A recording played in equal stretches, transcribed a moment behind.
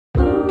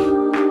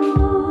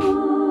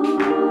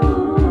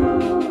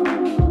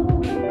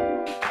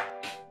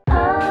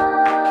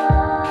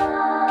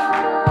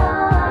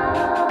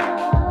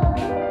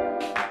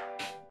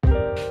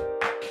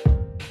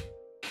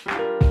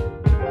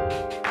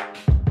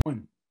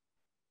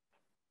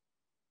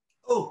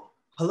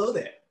Hello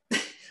there.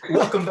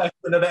 Welcome back to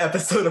another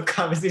episode of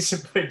Conversation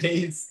for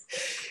Days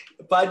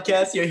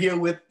podcast. You're here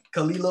with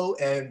Kalilo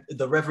and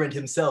the Reverend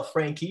himself,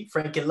 Franky.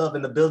 Frank and Love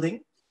in the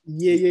building.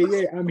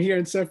 Yeah. I'm here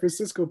in San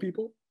Francisco,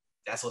 people.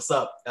 That's what's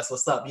up.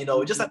 You know,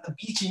 we're just at the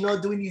beach,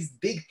 doing these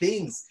big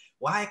things.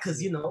 Why?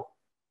 Because,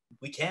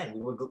 we can.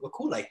 We're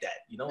cool like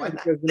that. Why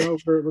not?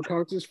 Because, we're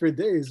conscious for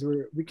days.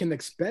 We can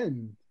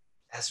expand.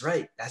 That's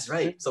right.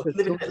 So we're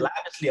living it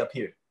lavishly up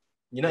here.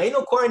 Ain't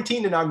no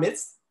quarantine in our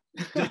midst.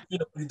 Just,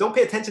 don't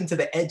pay attention to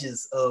the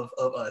edges of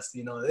us.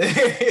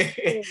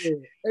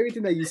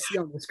 Everything that you see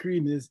on the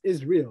screen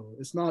is real.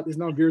 It's not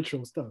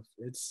virtual stuff.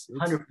 It's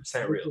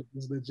 100% real.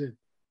 It's legit.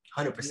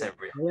 100%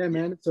 real. Yeah,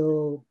 man.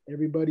 So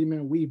everybody,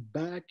 man, we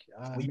back.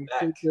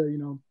 Make sure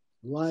to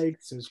like,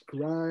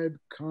 subscribe,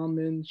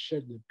 comment,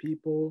 share with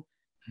people.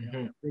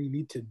 What you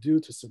need to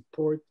do to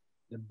support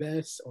the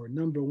best or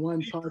number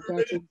one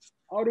podcast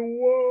out of the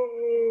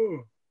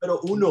world. Pero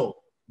uno.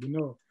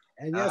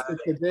 And yes, so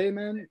today,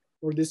 man,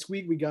 or this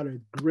week, we got a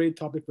great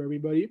topic for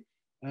everybody.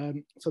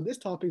 So this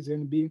topic is going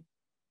to be,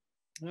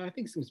 I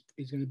think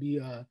it's going to be,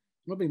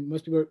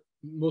 most people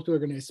are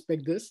going to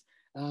expect this.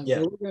 So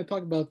we're going to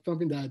talk about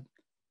something that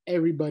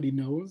everybody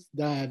knows,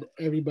 that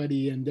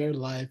everybody in their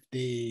life,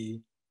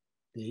 they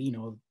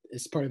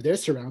it's part of their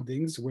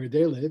surroundings where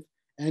they live,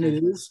 and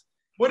it is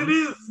what it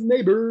is.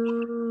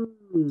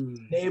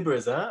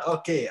 Neighbors, huh?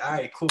 Okay, all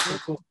right, cool.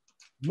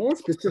 More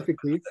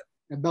specifically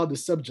about the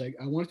subject,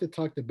 I wanted to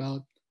talk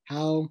about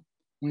how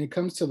when it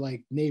comes to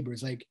like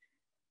neighbors, like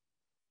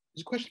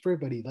there's a question for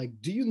everybody. Like,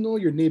 do you know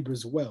your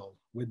neighbors well?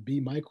 Would be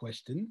my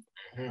question.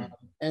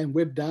 And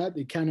with that,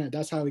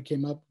 that's how it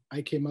came up.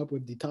 I came up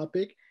with the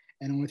topic,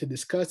 and I wanted to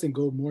discuss and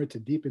go more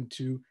deep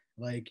into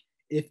like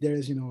if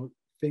there's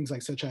things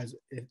like such as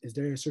is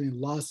there a certain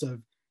loss of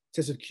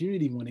sense of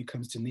community when it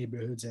comes to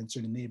neighborhoods and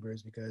certain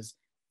neighbors? Because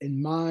in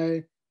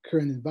my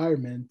current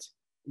environment,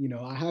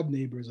 I have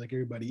neighbors like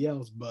everybody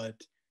else, but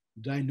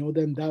do I know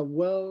them that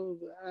well?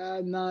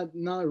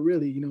 Not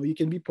really. You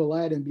can be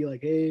polite and be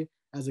like, hey,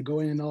 how's it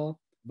going and all,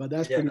 but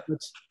that's pretty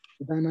much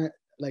the dynamic,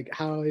 like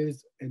how it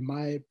is in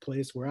my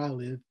place where I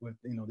live with,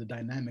 the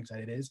dynamics that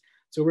it is.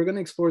 So we're going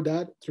to explore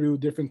that through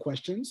different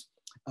questions.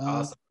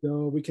 Awesome.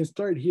 So we can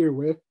start here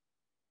with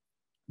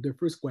the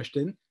first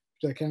question,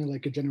 which is kind of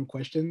like a general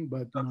question,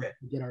 but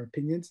get our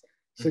opinions.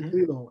 So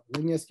Kalilo,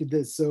 let me ask you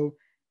this. So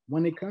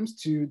when it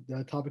comes to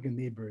the topic of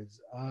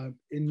neighbors,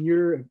 in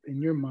your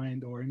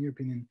mind or in your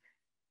opinion,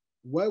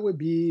 what would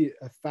be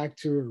a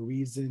factor or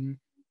reason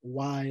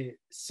why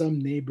some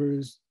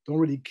neighbors don't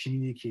really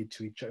communicate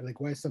to each other? Like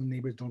why some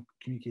neighbors don't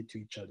communicate to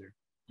each other?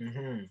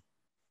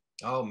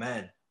 Oh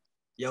man,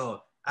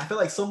 I feel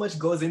like so much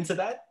goes into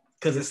that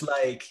because it's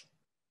like,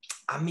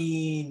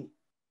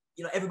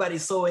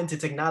 everybody's so into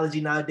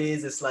technology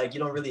nowadays. It's like you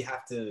don't really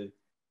have to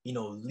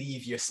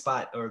leave your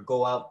spot or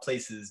go out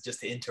places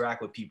just to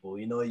interact with people.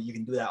 You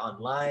can do that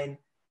online.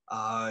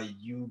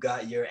 You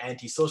got your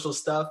antisocial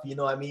stuff, like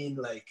you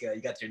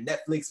got your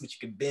Netflix, which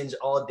you can binge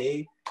all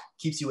day,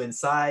 keeps you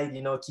inside,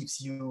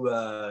 keeps you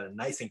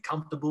nice and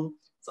comfortable.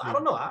 So I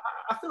don't know. I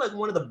feel like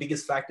one of the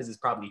biggest factors is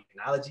probably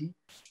technology,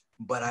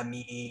 but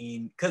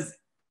because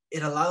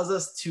it allows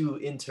us to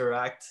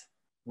interact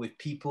with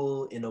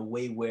people in a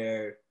way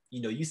where,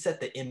 you set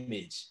the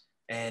image.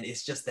 And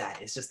it's just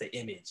the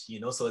image,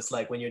 So it's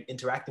like when you're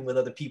interacting with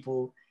other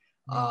people,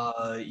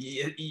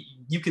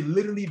 you can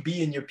literally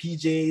be in your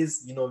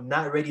PJs,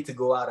 not ready to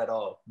go out at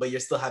all, but you're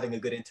still having a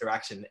good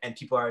interaction. And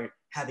people are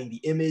having the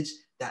image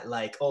that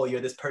like, oh,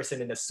 you're this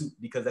person in a suit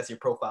because that's your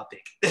profile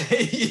pic.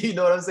 You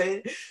know what I'm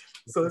saying?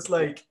 So it's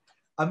like,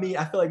 I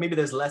feel like maybe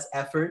there's less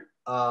effort.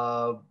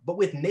 But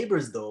with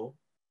neighbors though,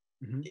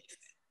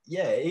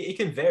 it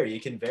can vary.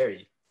 It can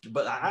vary.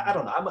 But I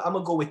don't know. I'm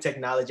gonna go with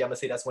technology. I'm gonna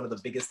say that's one of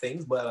the biggest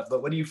things. But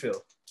what do you feel?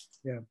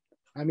 Yeah,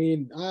 I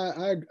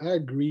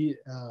agree.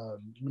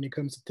 When it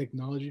comes to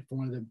technology, for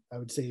one of the I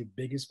would say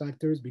biggest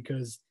factors,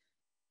 because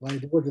like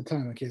there was a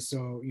time. Okay,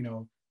 so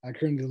I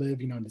currently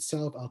live in the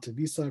South, Alta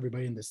Vista.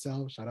 Everybody in the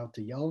South, shout out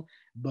to y'all.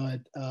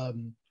 But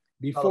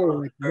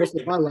before like most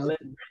of my life.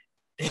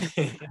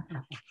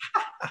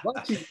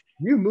 Actually,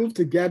 you moved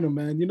to Gatineau,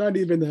 man. You're not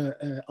even a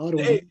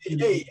Ottawa.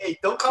 Hey!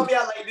 Don't call me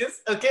out like this,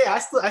 okay? I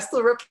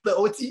still rep the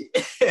OT.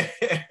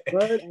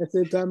 But at the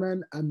same time,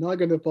 man, I'm not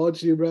gonna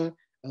fault you, bro.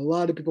 A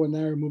lot of people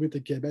now are moving to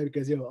Quebec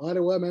because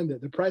Ottawa, man,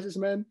 the prices,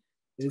 man,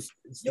 it's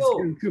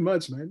getting too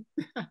much, man.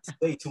 It's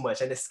way too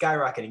much, and it's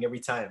skyrocketing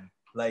every time.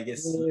 Like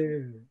it's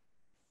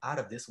out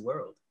of this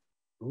world.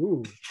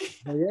 Ooh,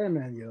 but yeah,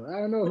 man,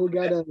 I don't know who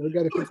got to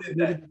fix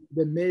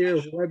the mayor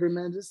or whoever,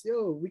 man. Just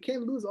we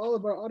can't lose all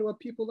of our Ottawa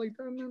people like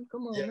that, man.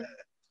 Come on, man.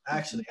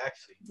 Actually,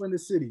 in the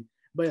city.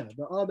 But yeah,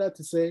 but all that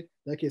to say,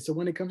 okay. So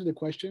when it comes to the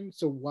question,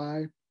 so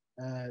why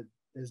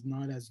there's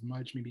not as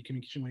much maybe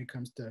communication when it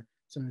comes to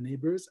some of the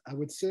neighbors? I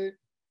would say,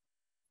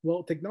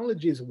 well,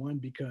 technology is one,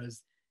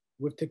 because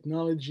with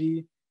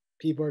technology,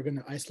 people are going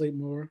to isolate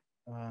more.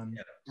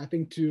 I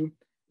think two.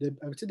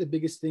 I would say the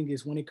biggest thing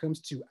is when it comes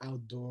to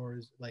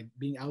outdoors, like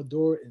being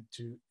outdoor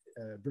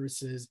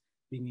versus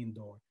being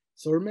indoor.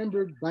 So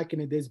remember back in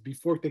the days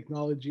before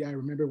technology, I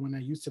remember when I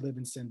used to live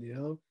in San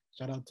Diego.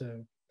 Shout out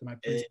to my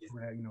place Hey,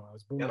 where I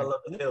was born. gotta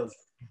love the hills.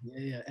 Yeah,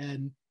 yeah.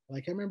 And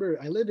like I remember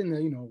I lived in a,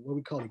 what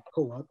we call a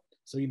co-op.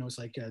 So it's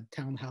like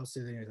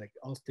townhouses and it's like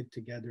all stick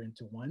together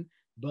into one.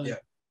 But Yeah,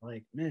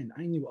 like man,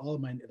 I knew all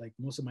of my like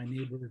most of my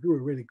neighbors. We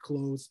were really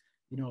close.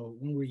 When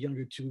we were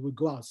younger too, we would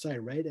go outside,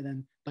 right? And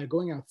then by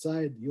going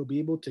outside, you'll be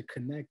able to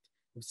connect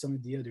with some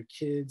of the other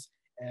kids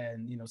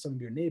and some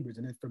of your neighbors.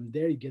 And then from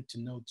there you get to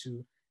know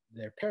too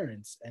their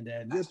parents, and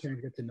then your that's true.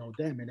 parents get to know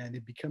them, and then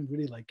it becomes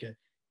really like a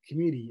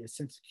community, a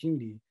sense of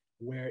community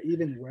where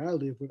even where I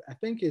live, I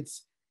think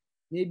it's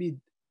maybe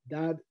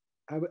that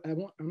I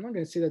won't, I'm not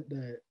going to say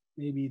that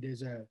maybe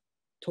there's a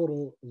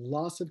total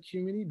loss of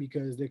community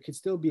because there could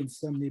still be in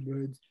some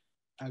neighborhoods.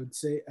 I would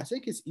say I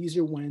think it's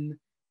easier when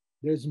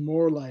there's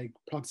more like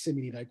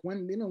proximity, like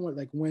when what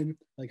like when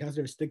like has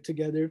their stick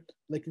together,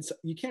 like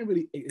you can't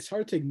really, it's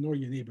hard to ignore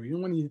your neighbor.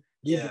 When you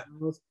leave the Yeah,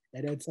 house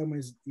and then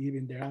someone's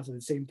leaving their house at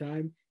the same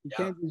time, you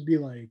yeah, can't just be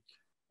like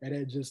and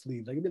then just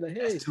leave, like be like,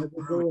 that's hey, too how's it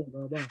rude. going,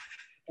 blah blah.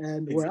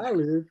 And where I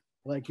Exactly. live,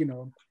 like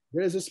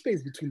there's a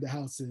space between the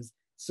houses,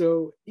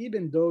 so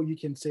even though you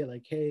can say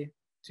like hey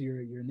to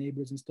your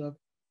neighbors and stuff,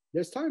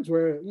 there's times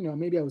where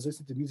maybe I was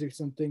listening to music or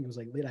something, it was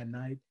like late at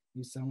night,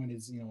 someone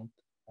is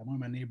one of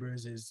my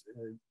neighbors is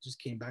just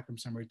came back from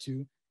somewhere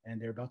too,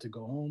 and they're about to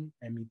go home,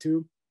 and me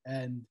too.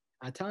 And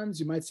at times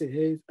you might say,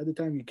 "Hey," other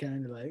time you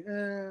kind of like,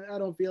 "I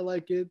don't feel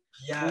like it,"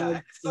 Yeah, and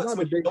it sucks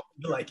when you don't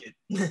feel like it.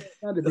 it's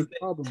not a big Doesn't it?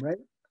 problem, right?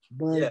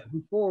 But Yeah,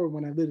 before,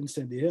 when I lived in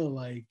Sandy Hill,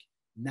 like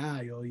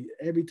now, yo,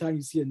 every time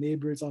you see a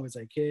neighbor, it's always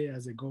like, "Hey,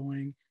 how's it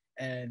going?"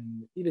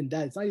 And even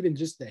that, it's not even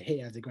just the "Hey,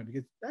 how's it going?"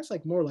 Because that's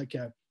like more like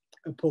a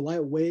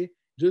polite way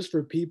just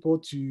for people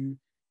to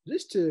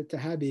just to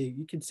have a,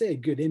 you can say, a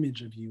good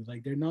image of you.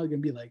 Like they're not gonna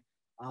be like,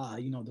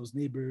 those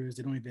neighbors,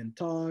 they don't even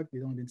talk, they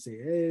don't even say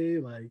hey,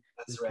 like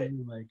they're that's so right.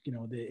 like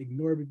they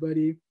ignore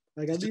everybody.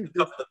 Like at It's just least to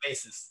cover the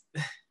bases.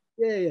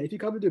 yeah, if you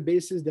cover their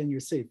bases, then you're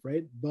safe,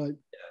 right? But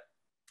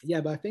yeah,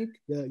 but I think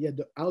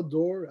the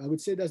outdoor, I would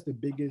say that's the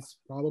biggest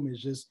problem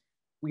is just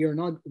we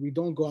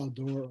don't go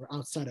outdoor or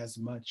outside as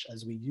much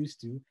as we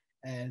used to,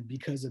 and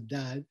because of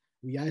that,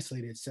 we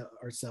isolated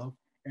ourselves,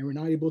 and we're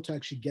not able to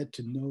actually get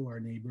to know our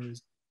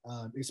neighbors.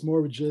 It's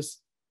more of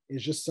just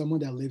it's just someone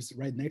that lives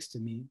right next to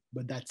me,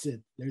 but that's it.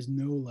 There's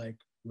no like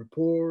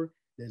rapport.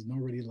 There's no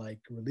really like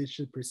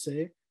relationship per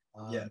se.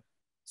 Yeah,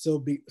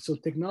 So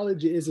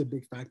technology is a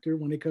big factor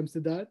when it comes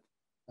to that.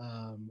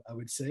 I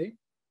would say,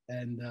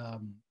 and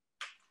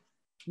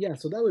yeah,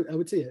 so that would I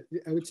would say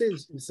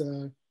it's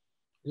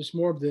just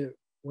more of the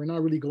we're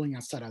not really going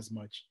outside as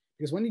much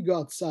because when you go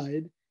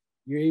outside,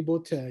 you're able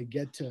to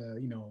get to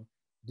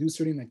do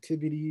certain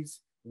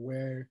activities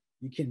where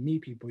you can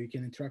meet people, you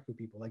can interact with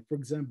people. Like for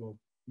example,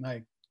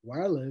 like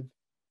where I live,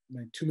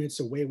 like 2 minutes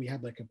away, we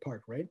have like a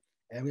park, right?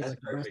 And we have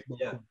that's like a perfect. basketball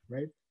Yeah. court,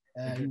 right?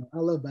 And Mhm. I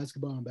love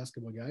basketball. I'm a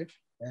basketball guy.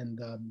 And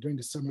during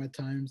the summer at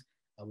times,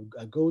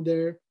 I go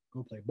there,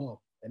 go play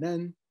ball, and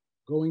then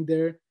going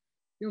there,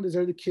 there's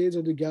other kids,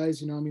 other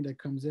guys, what I mean, that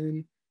comes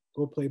in,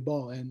 go play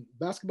ball. And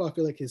basketball, I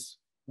feel like is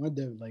one of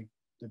the like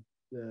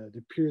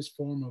the purest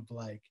form of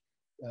like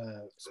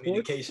sport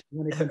Communication.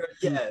 when it comes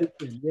to Yeah,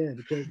 communication. Yeah,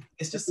 because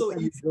it's just every so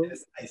time you easy go, and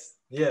it's nice.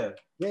 Yeah,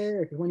 yeah,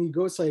 because when you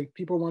go, it's like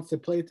people wants to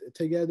play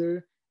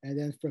together, and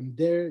then from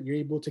there you're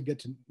able to get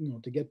to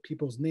to get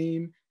people's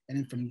name, and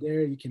then from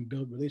there you can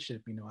build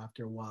relationship.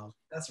 After a while.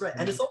 that's right.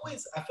 And And, it's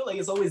always, I feel like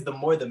it's always the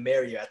more the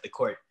merrier at the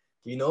court.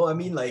 You know, I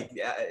mean, like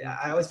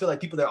I always feel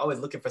like people are always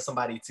looking for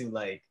somebody to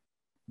like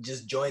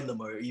just join them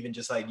or even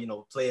just like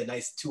play a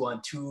nice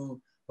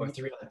 2-on-2 or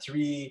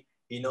 3-on-3.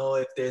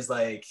 If there's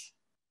like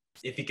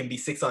if it can be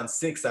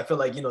 6-on-6, I feel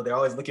like they're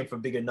always looking for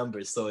bigger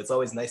numbers. So it's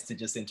always nice to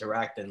just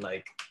interact and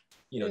like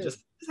yeah,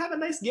 just have a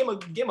nice game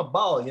of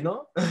ball.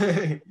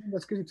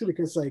 that's crazy too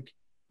because like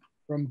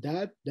from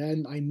that,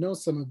 then I know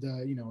some of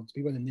the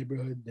people in the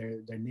neighborhood,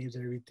 their names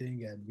and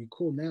everything, and we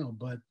cool now.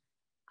 But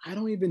I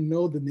don't even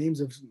know the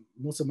names of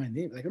most of my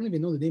neighbors. Like I don't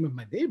even know the name of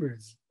my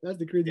neighbors. That's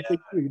the crazy thing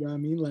Yeah, too. You know what I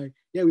mean? Like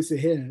yeah, we say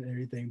hey and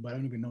everything, but I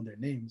don't even know their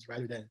names.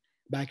 Rather than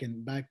back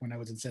when I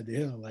was in Sandy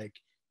Hill, like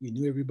you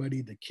knew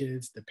everybody, the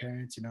kids, the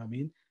parents. You know what I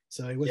mean?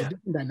 So it was a yeah,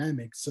 different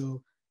dynamic.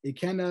 So it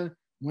kind of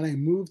when I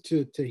moved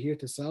to here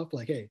to South,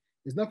 like hey,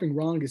 there's nothing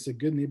wrong. It's a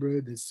good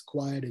neighborhood. It's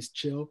quiet. It's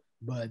chill.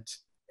 But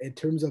in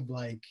terms of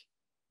like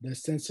the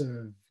sense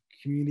of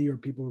community or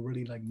people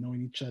really like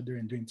knowing each other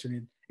and doing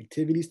certain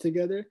activities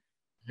together,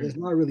 there's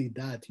Mhm. not really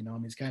that, I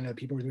mean, it's kind of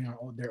people are doing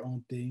their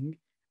own thing,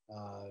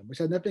 which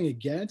I have nothing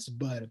against,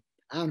 but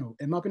I don't know.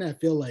 In my opinion, I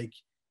feel like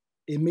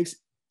it makes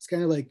it's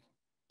kind of like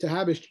to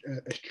have a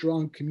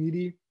strong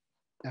community.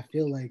 I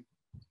feel like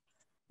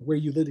where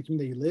you live, the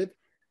community that you live,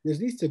 there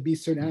needs to be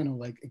certain, I don't know,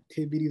 like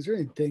activities,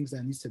 certain things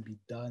that needs to be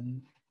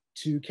done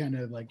to kind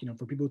of like,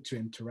 for people to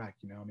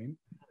interact, you know what I mean?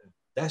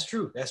 That's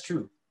true. That's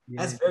true.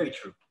 That's Yeah, very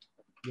true.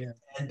 yeah.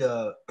 And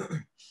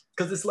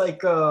because it's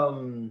like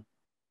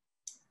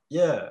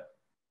yeah,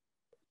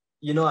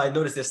 I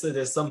noticed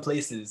there's some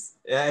places.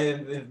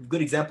 A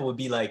good example would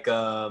be like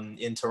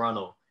in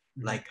Toronto.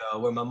 like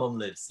where my mom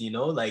lives,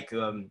 like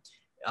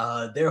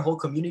their whole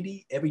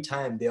community, every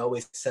time they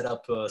always set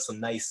up some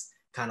nice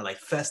kind of like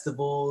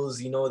festivals,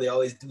 they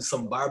always do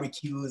some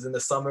barbecues in the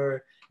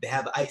summer. They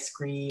have ice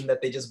cream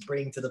that they just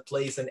bring to the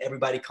place and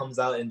everybody comes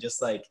out and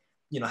just like,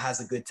 has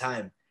a good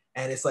time.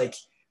 And it's like,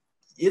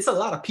 it's a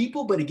lot of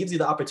people, but it gives you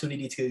the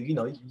opportunity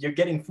to, you're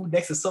getting food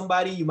next to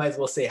somebody, you might as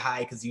well say hi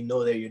because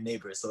they're your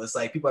neighbors. So it's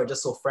like people are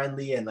just so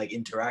friendly and like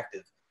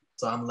interactive.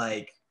 So I'm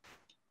like,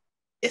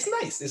 it's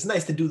nice. It's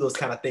nice to do those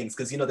kind of things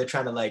because they're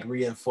trying to like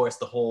reinforce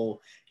the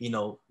whole,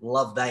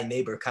 love thy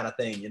neighbor kind of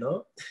thing.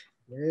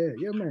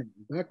 Yeah, man.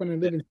 Back when I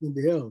lived in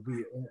the Hill, we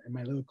in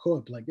my little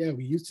co-op, like yeah,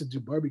 we used to do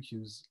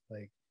barbecues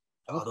like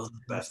Oh, often those are the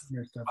in the best. summer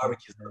and stuff like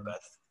Barbecues that. are the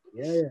best.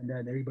 Yeah, and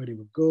then everybody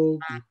would go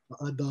eat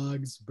hot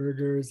dogs,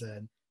 burgers,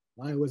 and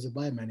why was it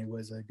by man? It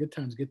was good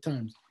times, good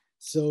times.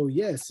 So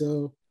yeah,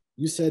 so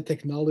you said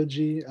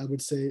technology. I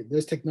would say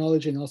there's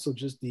technology and also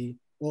just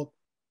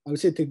I would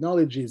say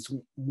technology is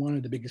one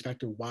of the biggest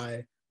factor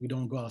why we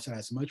don't go outside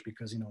as much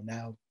because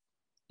now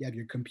you have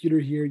your computer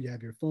here, you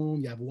have your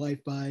phone, you have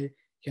Wi-Fi, you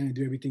can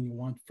do everything you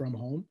want from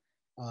home.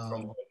 From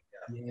Um, home,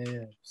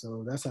 yeah,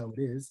 so that's how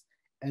it is.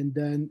 And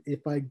then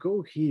if I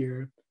go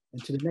here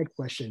into the next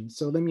question,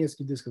 so let me ask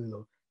you this,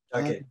 Kalilo.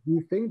 okay. Do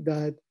you think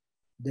that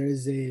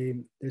there's a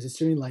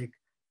certain like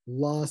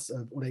loss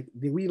of or like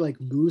did we like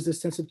lose a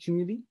sense of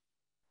community?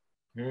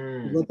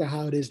 Hmm. Look at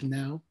how it is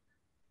now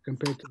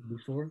compared to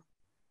before.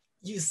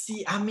 You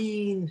see, I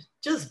mean,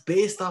 just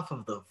based off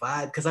of the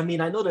vibe, because I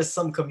mean, I know there's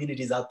some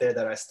communities out there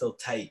that are still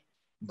tight,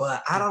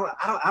 but I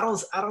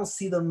don't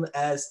see them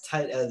as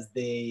tight as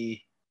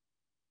they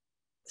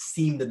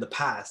seemed in the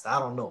past. I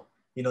don't know.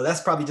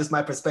 That's probably just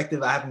my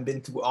perspective. I haven't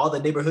been to all the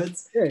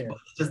neighborhoods, Yeah, yeah. but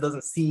it just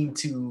doesn't seem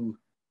to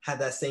have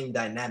that same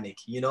dynamic.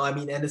 I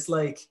mean, and it's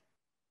like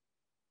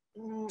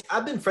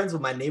I've been friends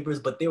with my neighbors,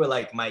 but they were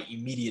like my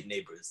immediate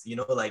neighbors.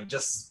 Like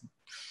just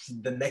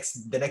the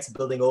next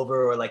building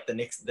over, or like the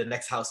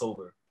next house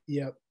over.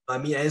 Yep. I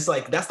mean, and it's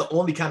like that's the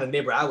only kind of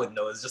neighbor I would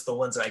know is just the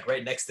ones like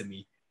right next to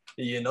me.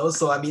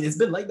 So I mean, it's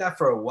been like that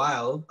for a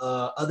while.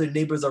 Other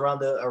neighbors around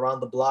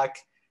the block,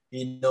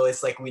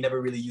 it's like we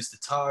never really used to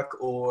talk,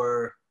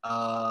 or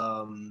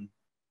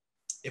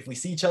if we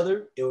see each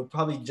other, it would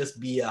probably just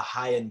be a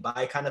hi and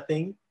bye kind of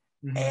thing.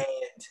 Mm-hmm.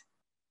 And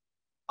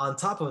on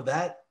top of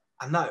that,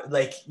 I'm not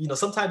like,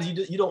 sometimes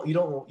you don't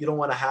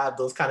want to have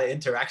those kind of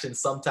interactions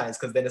sometimes,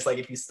 because then it's like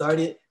if you start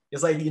it,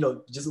 it's like,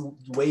 just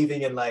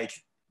waving and like,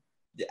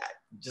 yeah,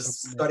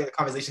 just Yeah. starting a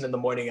conversation in the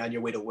morning on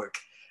your way to work.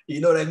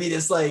 You know what I mean?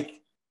 It's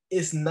like,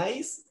 it's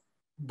nice,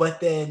 but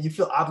then you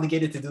feel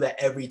obligated to do that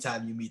every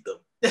time you meet them.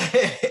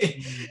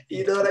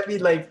 You know what I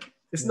mean? Like, Yeah.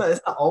 it's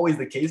not always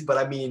the case, but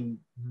I mean,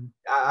 Mhm.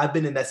 I've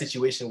been in that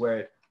situation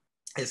where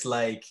it's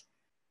like,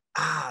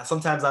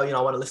 sometimes I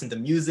want to listen to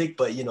music,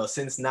 but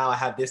since now I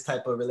have this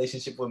type of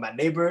relationship with my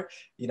neighbor,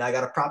 I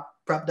gotta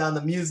prop down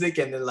the music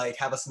and then like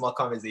have a small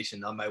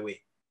conversation on my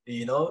way.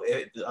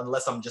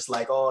 Unless I'm just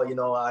like, oh,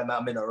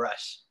 I'm in a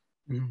rush.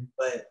 Mhm.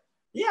 But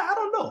yeah, I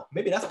don't know.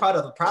 Maybe that's part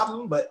of the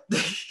problem, but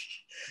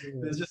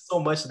Yeah. there's just so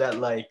much that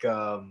like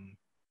uh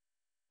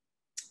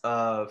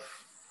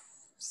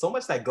so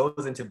much that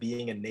goes into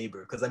being a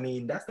neighbor. Because I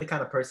mean, that's the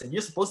kind of person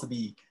you're supposed to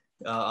be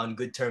on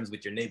good terms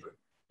with your neighbor.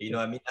 You know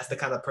what I mean? That's the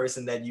kind of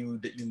person that you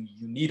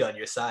need on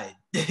your side.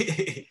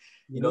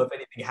 Yep. If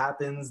anything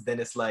happens, then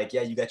it's like,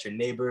 yeah, you got your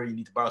neighbor. You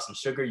need to borrow some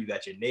sugar, you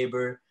got your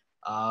neighbor.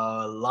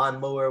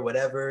 Lawnmower,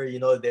 whatever.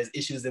 There's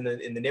issues in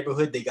the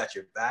neighborhood, they got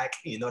your back.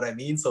 You know what I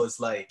mean? So it's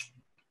like,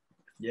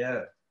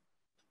 yeah.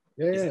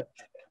 Yeah, Is yeah. it?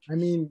 I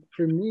mean,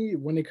 for me,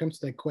 when it comes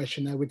to that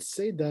question, I would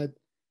say that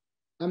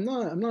I'm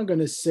not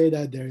gonna say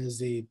that there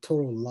is a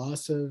total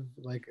loss of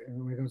like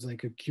when it comes to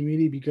like a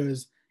community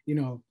because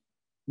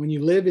when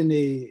you live in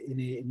a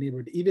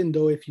neighborhood, even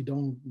though if you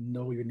don't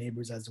know your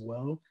neighbors as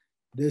well,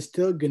 there's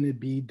still gonna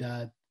be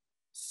that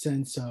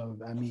sense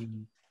of I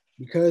mean,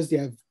 because you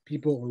have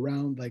people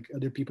around like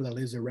other people that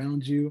lives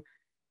around you,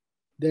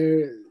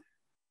 there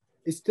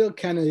it still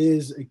kind of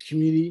is a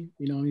community.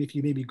 If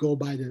you maybe go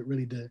by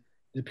the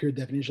pure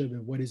definition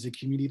of what is a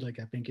community, like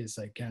I think it's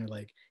like kind of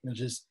like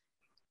just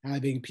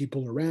having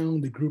people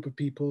around the group of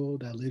people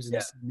that lives in the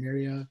Yeah. same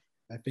area.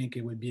 I think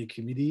it would be a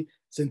community.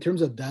 So in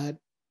terms of that,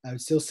 I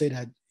would still say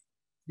that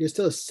there's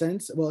still a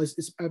sense. Well,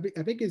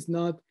 I think it's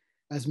not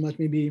as much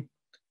maybe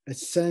a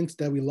sense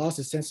that we lost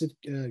a sense of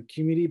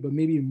community, but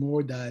maybe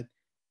more that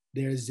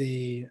there's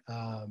a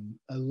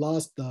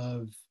loss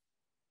of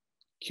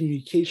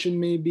communication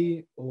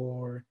maybe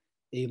or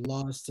a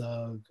loss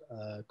of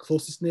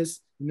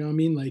closeness. You know what I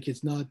mean? Like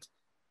it's not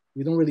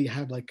we don't really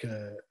have like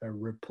a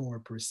rapport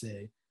per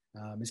se.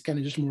 It's kind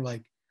of just more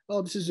like,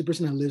 oh, this is the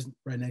person that lives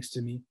right next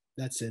to me.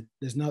 That's it.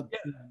 There's not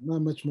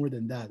much more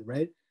than that,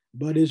 right?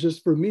 But it's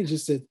just for me, it's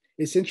just that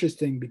it's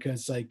interesting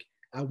because like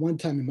at one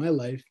time in my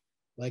life,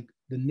 like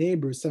the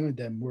neighbors, some of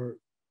them were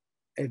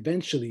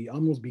eventually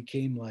almost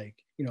became like,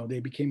 they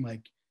became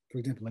like, for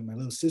example, like my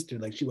little sister,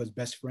 like she was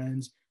best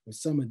friends with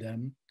some of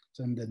them,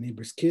 some of the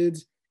neighbors'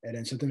 kids, and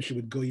then sometimes she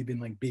would go even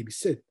like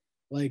babysit.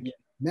 Like Yeah.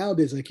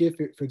 nowadays, like if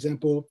for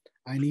example,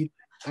 I need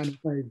And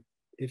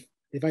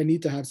if I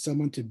need to have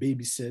someone to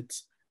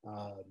babysit,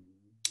 um,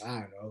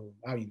 I don't know.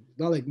 I mean,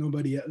 not like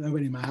nobody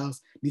in my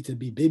house needs to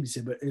be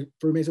babysit, but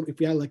for me, if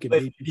we had like a But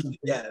baby or something,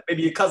 yeah,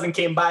 maybe your cousin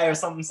came by or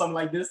something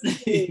like this.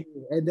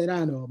 and then I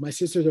don't know, my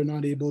sisters are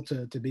not able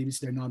to babysit,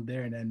 they're not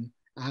there, and then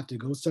I have to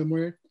go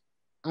somewhere.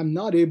 I'm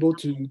not able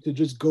to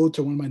just go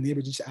to one of my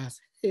neighbors just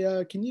ask,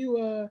 hey, can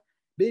you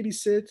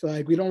babysit?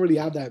 Like we don't really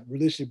have that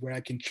relationship where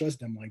I can trust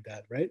them like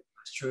that, right?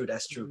 That's true.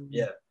 That's true. Mm,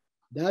 Yeah.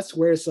 that's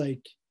where it's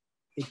like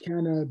it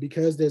kind of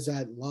because there's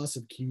that loss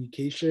of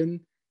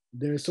communication.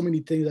 There's so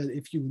many things that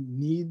if you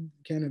need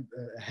kind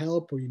of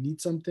help or you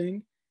need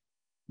something,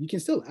 you can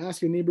still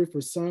ask your neighbor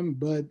for some,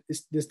 but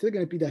there's still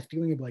gonna be that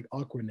feeling of like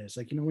awkwardness.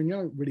 Like when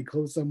you're not really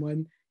close to someone,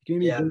 you can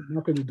maybe Yeah. go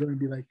knock on the door and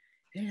be like,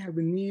 "Hey, I have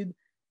a need."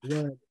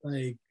 What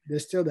like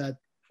there's still that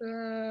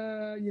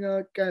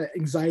kind of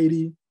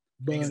anxiety.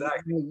 But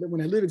Exactly.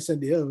 when I lived in San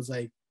Diego, it was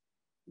like,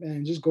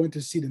 man, just going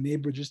to see the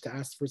neighbor just to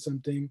ask for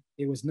something,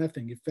 it was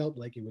nothing. It felt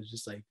like it was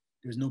just like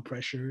there's no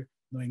pressure,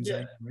 no Yeah.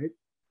 anxiety, right?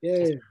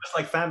 Yeah, It's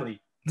like family.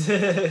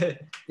 Yeah.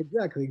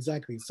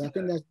 exactly. So I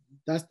think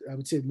that's I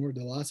would say more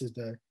the loss is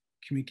the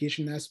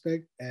communication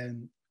aspect.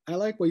 And I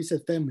like what you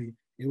said, family.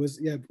 It was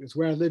it's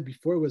where I lived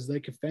before. It was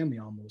like a family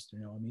almost. You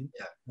know what I mean?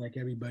 Like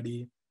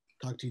everybody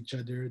talked to each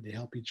other, they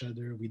help each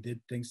other. We did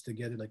things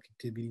together, like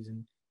activities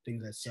and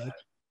things as such.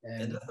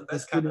 And And that's the it's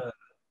best kind good. of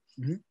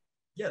Mhm.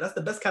 yeah, that's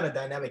the best kind of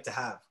dynamic to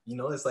have.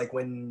 It's like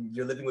when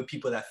you're living with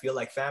people that feel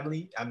like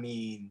family. I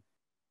mean,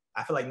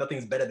 I feel like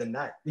nothing's better than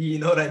that. You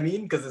know what I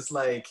mean? Because it's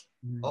like,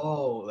 Mhm.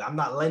 oh, I'm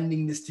not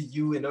lending this to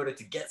you in order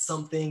to get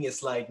something.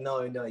 It's like,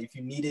 no, no, if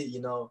you need it,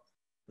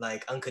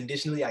 like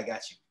unconditionally, I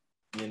got you.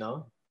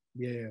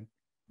 Yeah.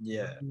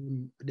 Yeah,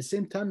 At the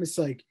same time, it's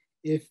like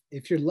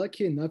if you're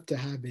lucky enough to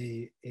have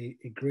a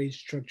great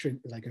structure,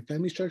 like a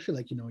family structure,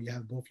 like you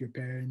have both your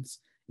parents,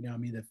 I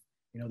mean, if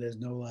there's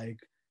no like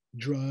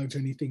drugs or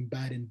anything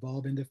bad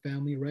involved in the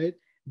family, right?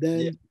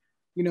 yeah, Then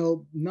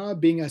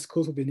not being as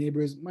close with your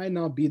neighbors might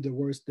not be the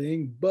worst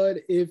thing. But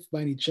if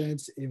by any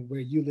chance in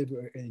where you live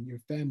or in your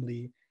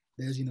family,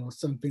 there's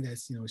something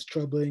that's is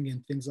troubling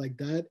and things like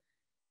that,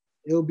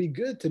 it'll be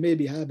good to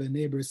maybe have a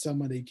neighbor,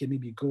 someone that you can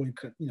maybe go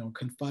and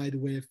confide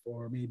with,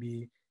 or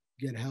maybe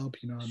get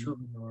help. You know what I true.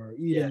 mean? Or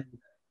Yeah,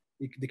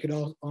 even they could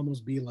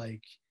almost be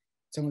like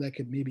someone that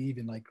could maybe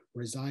even like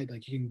reside.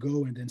 Like you can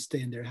go and then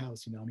stay in their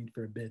house. You know what I mean,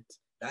 for a bit.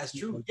 that's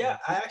Things true. like Yeah,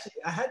 that.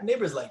 I had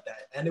neighbors like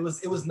that, and it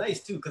was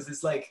nice too, because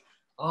it's like,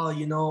 oh,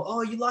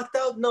 oh, you locked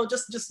out? No,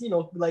 just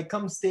like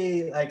come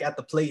stay like at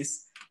the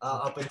place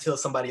up until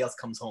somebody else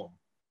comes home.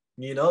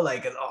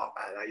 Like, oh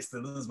man, I used to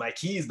lose my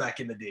keys back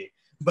in the day.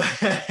 But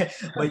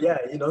but yeah,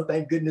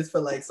 thank goodness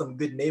for like some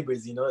good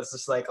neighbors. It's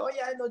just like, oh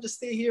yeah, I know, just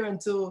stay here Yeah,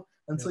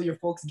 until your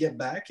folks get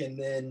back, and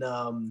then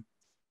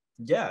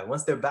yeah,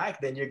 once they're back,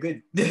 then you're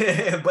good.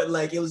 But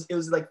like it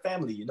was like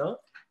family. Felt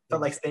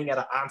like exactly. staying at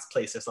an aunt's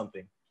place or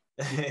something.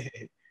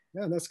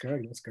 Yeah, that's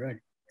correct. That's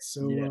correct.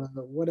 So, Yeah.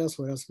 what else?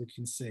 What else we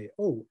can say?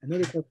 Oh,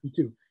 another question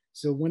too.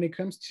 So, when it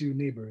comes to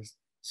neighbors,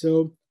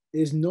 so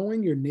is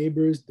knowing your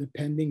neighbors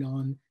depending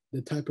on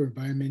the type of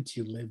environment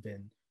you live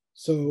in.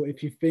 So,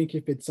 if you think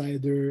if it's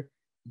either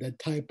the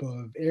type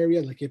of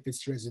area, like if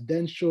it's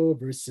residential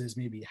versus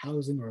maybe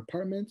housing or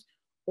apartments,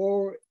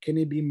 or can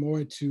it be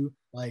more to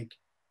like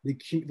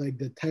like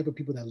the type of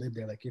people that live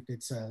there? Like if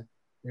it's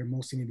they're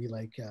mostly gonna be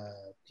like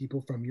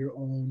people from your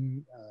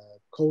own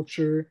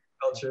culture,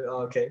 Culture.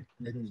 Oh, okay.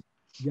 it's Hmm.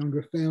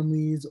 younger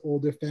families,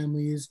 older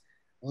families.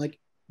 Like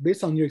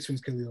based on your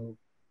experience, Khalil,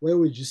 where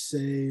would you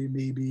say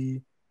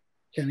maybe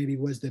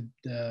was the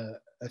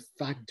a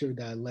factor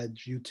that led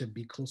you to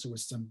be closer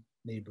with some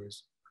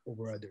neighbors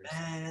over others?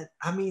 And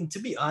I mean, to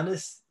be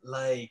honest,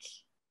 like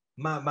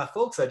my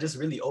folks are just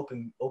really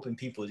open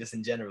people just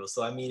in general.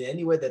 So I mean,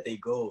 anywhere that they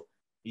go,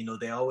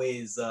 they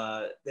always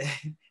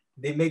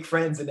they make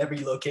friends in every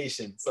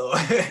location. So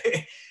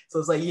so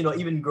it's like,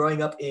 even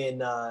growing up in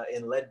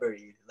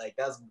Ledbury, like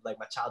that's like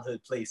my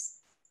childhood place.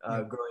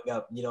 Yeah. Growing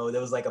up,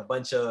 there was like a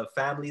bunch of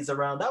families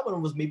around. That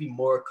one was maybe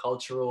more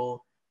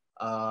cultural,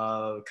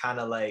 kind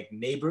of like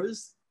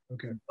neighbors,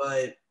 Okay.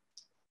 but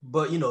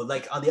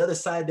like on the other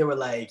side there were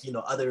like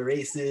other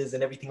races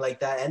and everything like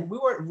that, and we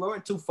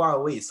weren't too far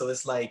away, so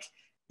it's like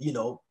you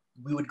know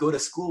we would go to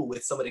school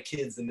with some of the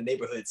kids in the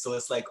neighborhood, so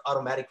it's like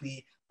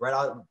automatically right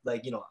out,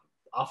 like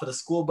off of the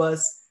school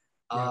bus,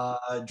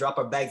 Yeah. drop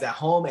our bags at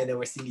home, and then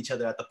we're seeing each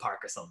other at the park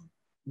or something.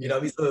 Yeah. What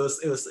I mean? So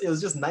it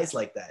was just nice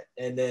like that.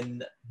 And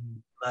then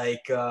Mhm.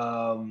 like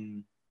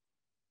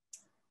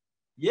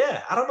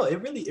yeah, I don't know.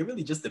 It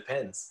really just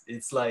depends.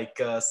 It's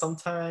like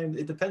sometimes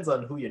it depends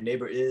on who your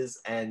neighbor is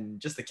and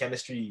just the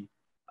chemistry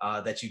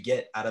that you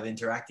get out of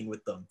interacting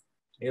with them.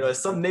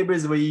 Some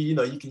neighbors where you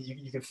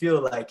can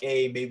feel like,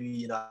 hey,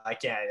 maybe I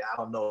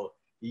don't know,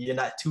 you're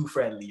not too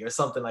friendly or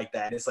something like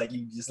that. And it's like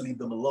you just leave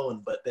them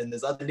alone. But then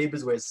there's other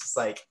neighbors where it's just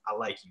like, I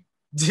like you.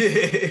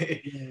 Yeah.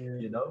 Yeah.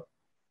 you know?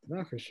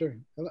 No, for sure.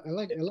 I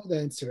love that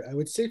answer. I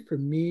would say for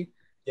me,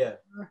 Yeah.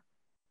 uh,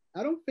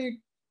 I don't think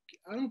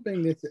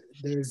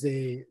there's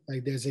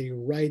a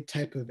right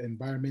type of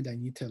environment I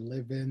need to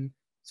live in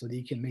so that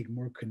you can make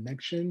more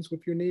connections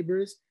with your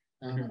neighbors.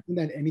 I think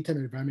that any type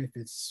of environment,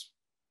 if it's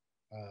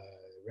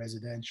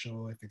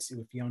residential, if it's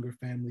with younger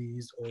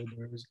families,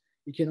 olders,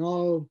 you can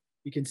all,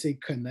 you can say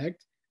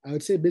connect. I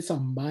would say based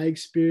on my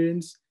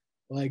experience,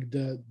 like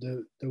the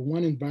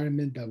one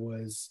environment that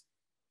was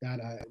that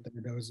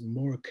there was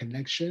more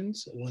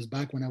connections was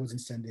back when I was in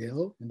San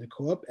Diego in the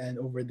co-op, and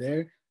over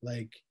there,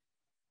 like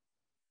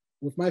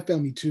with my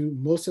family too,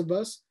 most of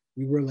us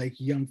we were like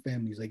young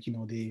families, like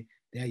they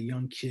had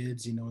young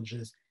kids,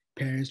 just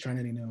parents trying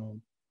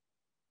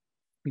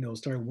to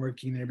start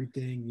working and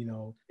everything.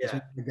 It's Yeah.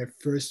 like their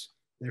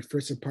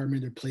first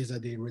apartment, their place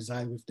that they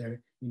reside with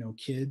their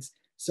kids.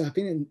 So I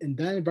think in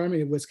that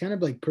environment, it was kind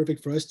of like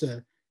perfect for us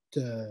to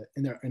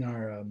in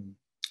our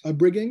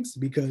upbringings,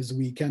 because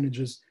we kind of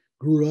just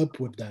grew up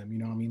with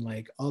them. I mean,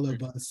 like all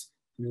of us,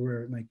 we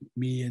were like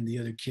me and the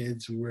other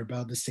kids, we were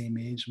about the same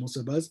age, most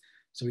of us.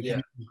 So we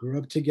kind Yeah. of grew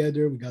up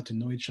together. We got to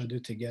know each other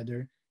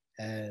together,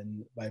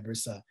 and vice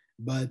versa.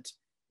 But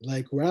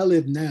like where I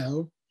live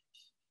now,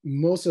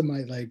 most of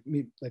my like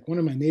one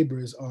of my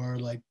neighbors are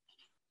like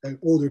an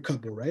older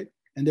couple, right?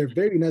 And they're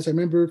very nice. I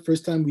remember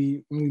first time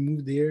when we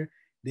moved there,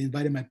 they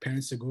invited my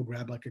parents to go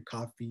grab like a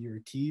coffee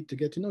or tea to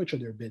get to know each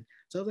other a bit.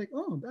 So I was like,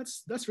 oh,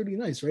 that's really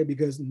nice, right?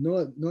 Because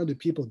no other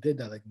people did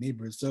that, like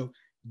neighbors. So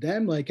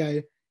them, like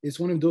it's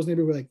one of those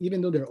neighbors where like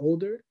even though they're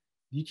older,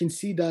 you can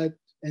see that,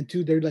 and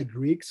two, they're like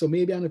Greek. So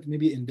maybe I don't know,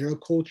 maybe in their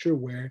culture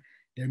where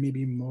they're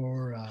maybe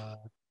more uh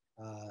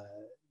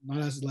not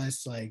as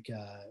less like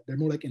they're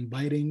more like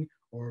inviting,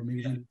 or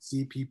maybe when you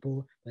see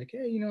people like,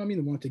 hey, I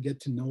mean, want to get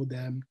to know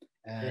them.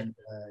 Mhm. And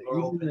More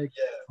even open. like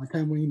Yeah. one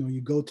time when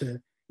you go to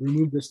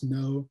remove the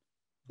snow,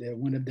 that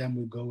one of them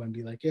would go and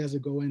be like, hey, how's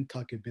it going?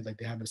 Talk a bit, like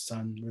they have a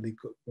son, really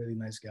cool, really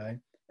nice guy.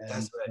 And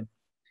That's right.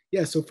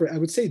 yeah, so for I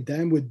would say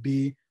them would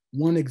be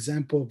one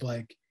example of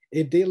like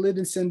if they lived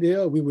in San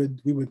Diego, we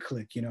would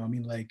click. I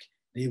mean, like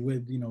they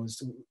would,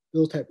 it's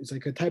those type. It's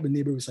like a type of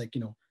neighbor who's like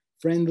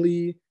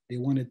friendly. They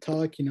want to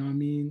talk. You know what I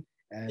mean,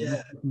 and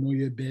Yeah. know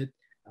you a bit.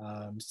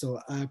 So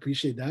I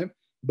appreciate that.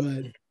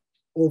 But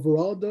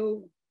overall,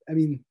 though, I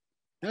mean,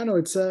 I don't know.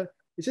 It's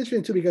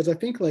interesting too, because I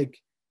think like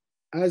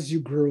as you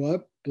grow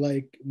up,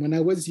 like when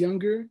I was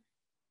younger,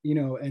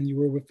 and you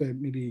were with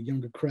maybe a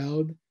younger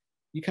crowd,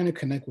 you kind of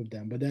connect with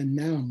them. But then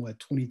now I'm what,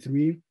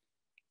 23.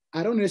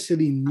 I don't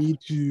necessarily need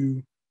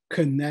to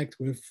connect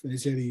with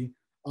necessarily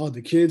all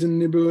the kids in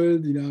the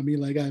neighborhood. You know what I mean?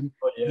 Like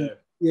Oh yeah,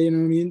 yeah. you know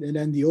what I mean? And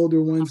then the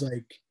older ones,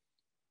 like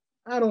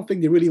I don't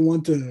think they really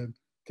want to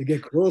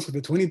get close with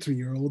a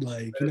 23-year-old.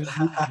 Like, what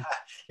I mean?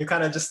 You're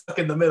kind of just stuck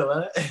in the middle,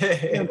 huh?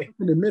 Yeah, I'm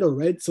in the middle,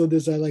 right? So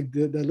there's like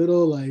the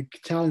little like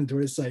challenge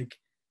where it's like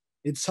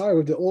it's hard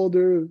with the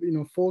older,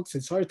 folks.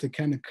 It's hard to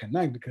kind of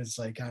connect because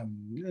like I'm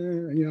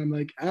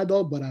like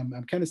adult, but I'm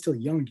kind of still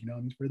young, I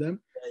mean, for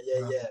them.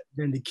 Yeah, yeah.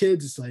 Then the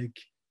kids, it's like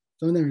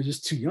some of them are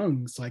just too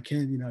young, so I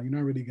can't, you're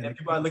not really And gonna.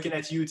 people are looking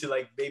at you to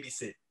like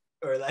babysit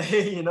or like.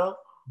 Yeah,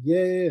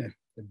 yeah, yeah.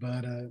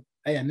 But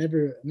hey, I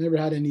never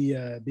had any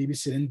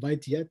babysit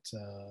invite yet.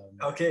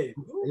 Okay. If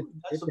Ooh,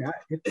 that's if, some.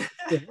 it, if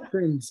it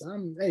happens,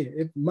 hey,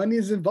 if money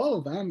is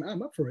involved,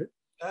 I'm up for it.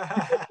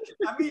 I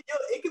mean,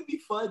 it could be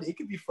fun. It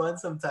could be fun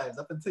sometimes,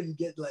 up until you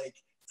get like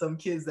some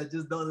kids that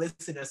just don't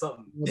listen or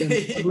something. Well,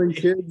 them struggling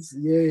kids,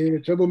 yeah, yeah,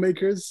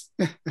 troublemakers.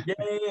 Yeah,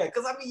 yeah, yeah.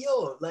 Because I mean,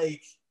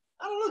 like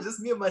I don't know, just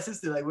me and my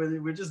sister, like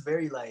we're just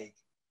very like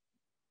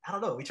I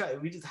don't know.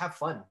 We just have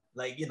fun.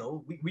 Like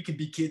we could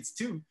be kids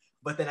too,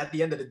 but then at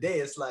the end of the day,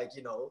 it's like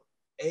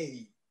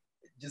hey,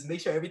 just make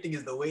sure everything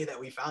is the way that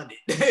we found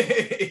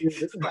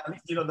it. So at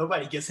least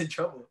nobody gets in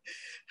trouble.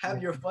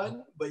 Have your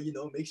fun, but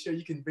make sure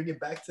you can bring it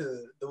back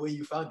to the way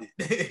you found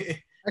it.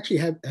 Actually,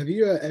 have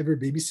you ever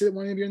babysit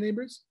one of your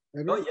neighbors? Oh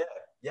Ever? yeah,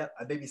 yeah.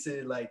 I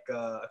babysitted like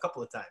a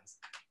couple of times,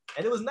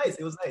 and it was nice.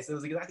 It was nice. It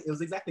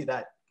was exactly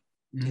that.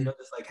 Mm-hmm.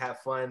 Just like have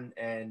fun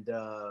and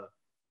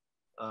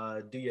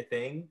do your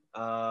thing.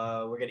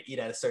 We're gonna eat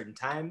at a certain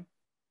time,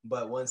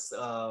 but once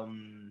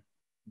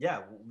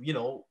yeah,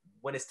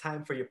 when it's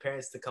time for your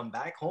parents to come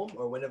back home,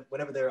 or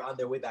whenever they're on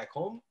their way back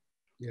home,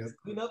 Yep. just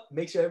clean up,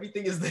 make sure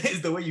everything is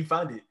is the way you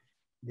found it.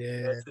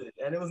 Yeah. That's it.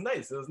 And it was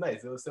nice. It was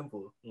nice. It was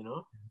simple.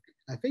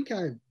 I think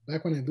I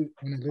back when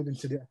I lived in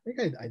city, I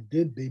think I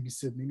did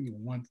babysit maybe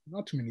once,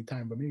 not too many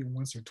times, but maybe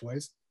once or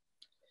twice.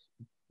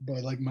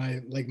 But like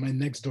my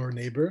next door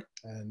neighbor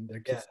and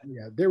their Yeah. kids,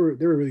 yeah, they were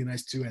really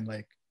nice too, and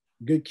like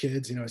good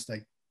kids. It's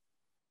like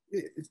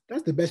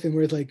that's the best thing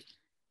where it's like,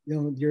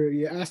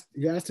 you're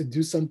asked to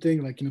do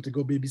something like to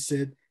go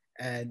babysit,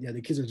 and yeah,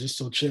 the kids are just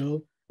so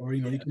chill, or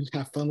Yeah. you can just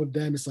have fun with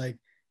them. It's like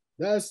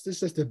that's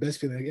just the best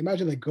feeling. Like,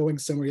 imagine like going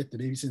somewhere you have to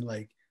babysit,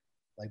 like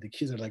the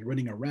kids are like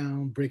running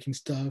around, breaking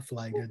stuff,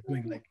 like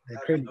doing like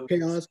Having creating those.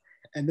 chaos,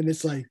 and then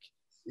it's like,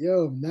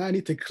 yo, now I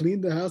need to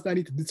clean the house. Now I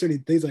need to do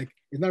certain things. Like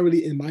it's not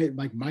really in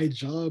my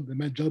job and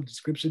my job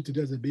description to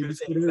do as a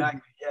babysitter.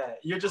 Exactly. Yeah.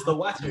 You're just a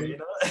watcher. Yeah,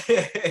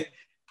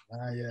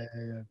 yeah,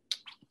 yeah.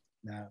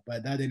 Nah,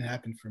 but that didn't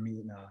happen for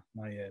me. Nah,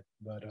 not yet.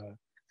 But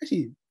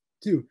actually,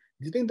 too,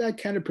 do you think that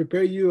kind of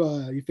prepare you?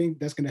 You think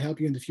that's gonna help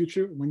you in the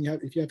future when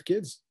if you have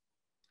kids?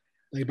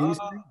 Like Uh,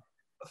 babysitting?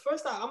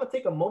 First, I'm gonna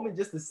take a moment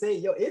just to say,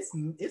 yo,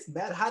 it's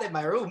mad hot in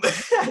my room.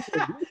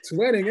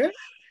 Sweating, eh?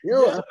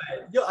 Yo, Yeah,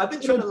 man. Yo, I've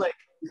been trying to like,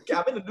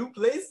 I'm in a new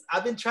place.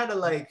 I've been trying to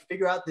like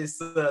figure out this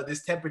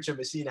temperature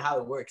machine and how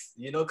it works.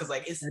 You know, because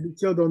like it's I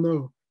still don't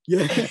know.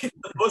 Yeah.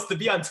 supposed to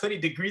be on 20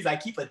 degrees. I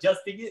keep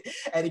adjusting it,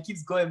 and it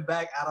keeps going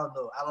back. I don't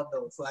know.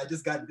 So I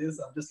just got this.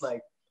 I'm just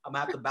like, I'm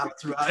gonna have to battle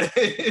throughout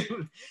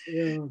it.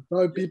 Yeah,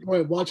 probably people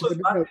are watching the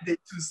Almost episode. Valentine's Day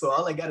too, so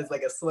all I got is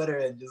like a sweater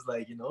and just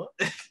like, you know.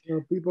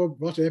 People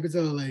watching the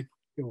episode are like,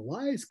 yo,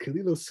 why is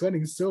Kalilo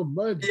sweating so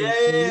much?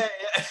 Yeah.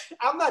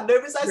 I'm not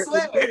nervous, I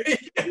swear.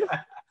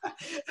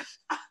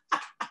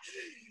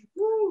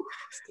 Woo,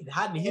 it's getting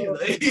hot in here.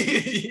 Like.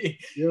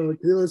 Yo,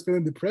 Kalilo's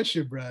feeling the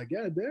pressure, bro.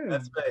 God damn.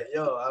 That's right.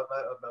 Yo,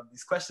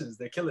 these questions,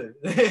 they're killing.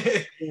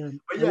 Yeah.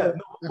 But yeah,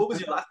 no, what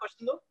was your last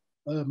question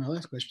though? My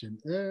last question.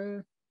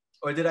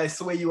 Or did I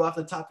sway you off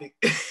the topic?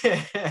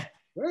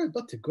 Where I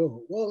about to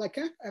go? Well, like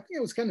I think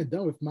I was kind of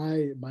done with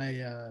my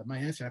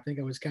answer. I think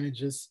I was kind of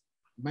just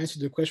my answer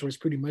to the question was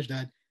pretty much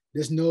that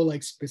there's no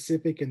like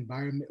specific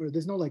environment or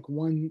there's no like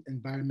one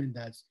environment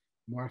that's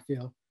more I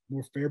feel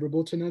more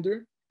favorable to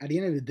another. At the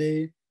end of the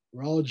day,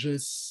 we're all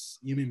just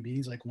human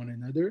beings like one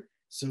another.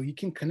 So you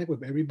can connect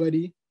with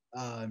everybody.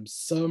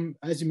 Some,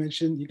 as you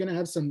mentioned, you're gonna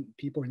have some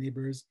people or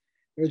neighbors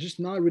that are just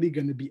not really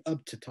gonna be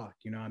up to talk,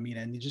 you know what I mean?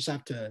 And you just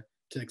have to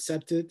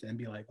accept it and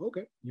be like,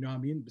 okay, you know what I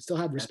mean? But still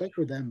have respect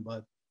for them,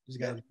 but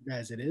just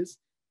guys it is.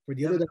 For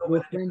the other that are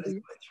more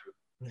friendly,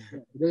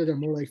 the other that are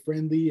more like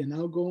friendly and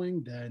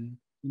outgoing, then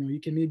you know you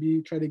can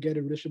maybe try to get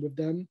a relationship with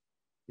them.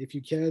 If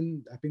you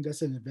can, I think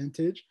that's an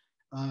advantage.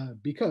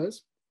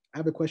 Because I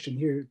have a question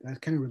here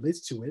that kind of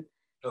relates to it.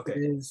 Okay.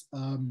 Is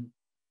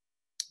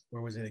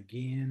where was it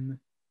again?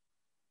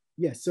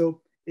 Yeah,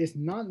 so it's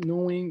not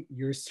knowing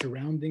your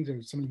surroundings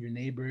or some of your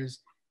neighbors.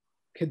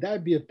 Could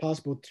that be a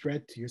possible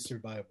threat to your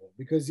survival?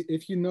 Because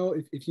if you know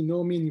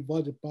me and you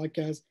watch the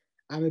podcast,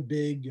 I'm a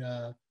big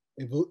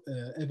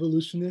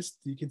evolutionist.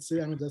 You could say I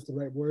don't know if that's the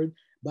right word,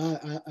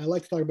 but I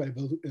like to talk about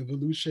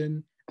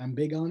evolution. I'm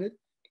big on it,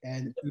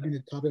 and even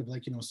the topic of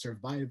like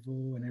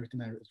survival and everything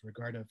that is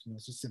regard of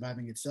just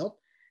surviving itself.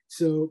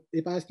 So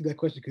if I ask you that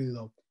question,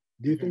 Kalilo,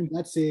 do you think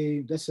that's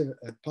a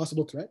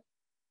possible threat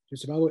to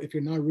survival if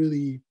you're not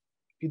really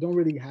if you don't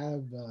really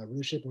have a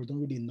relationship or don't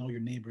really know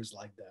your neighbors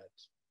like that?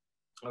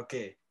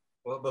 Okay.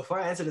 Well, before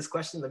I answer this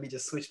question, let me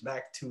just switch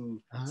back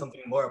to Uh-huh.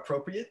 something more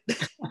appropriate.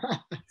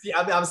 See,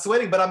 I'm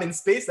sweating, but I'm in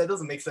space. That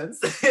doesn't make sense.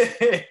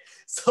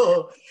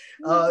 So,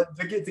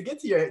 to get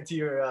to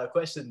your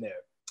question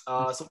there.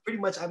 So pretty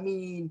much, I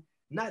mean,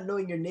 not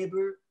knowing your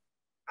neighbor,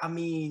 I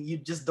mean, you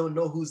just don't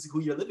know who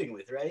you're living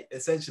with, right?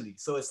 Essentially.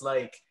 So it's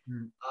like,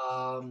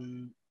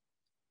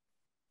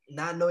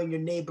 not knowing your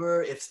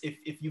neighbor,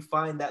 if you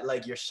find that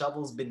like your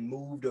shovel's been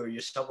moved or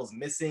your shovel's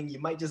missing,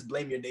 you might just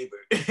blame your neighbor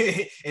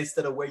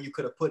instead of where you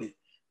could have put it,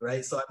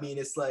 right? So I mean,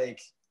 it's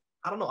like,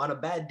 I don't know, on a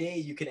bad day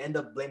you can end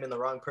up blaming the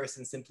wrong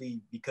person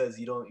simply because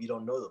you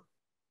don't know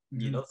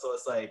them. So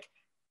it's like,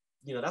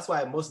 that's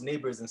why most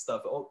neighbors and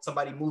stuff,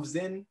 somebody moves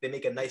in, they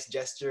make a nice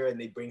gesture and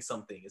they bring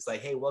something. It's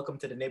like, hey, welcome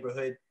to the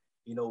neighborhood,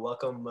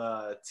 welcome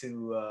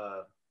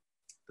to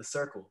the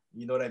circle,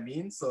 you know what I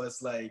mean? So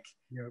it's like,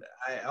 Yep.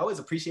 I always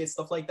appreciate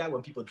stuff like that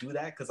when people do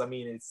that, because I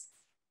mean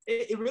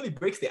it really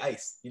breaks the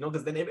ice,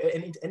 because then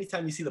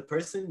anytime you see the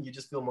person, you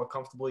just feel more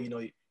comfortable.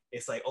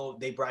 It's like, oh,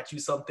 they brought you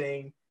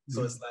something,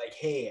 so it's like,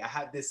 hey, I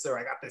have this, sir,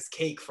 I got this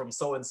cake from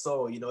so and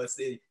so, you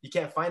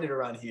can't find it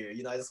around here,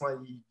 I just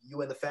want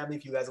you and the family,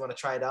 if you guys want to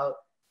try it out,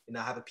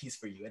 I have a piece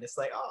for you. And it's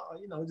like, oh,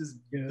 just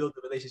build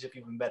the relationship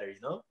even better.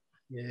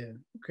 Yeah.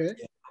 Okay.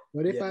 Yeah.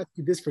 What if I ask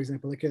you this, for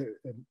example, like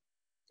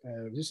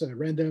just a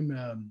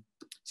random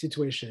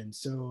situation?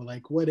 So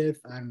like, what if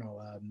I don't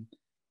know,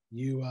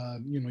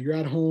 you're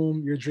at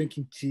home, you're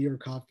drinking tea or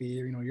coffee,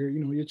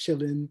 you're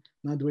chilling,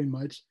 not doing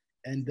much,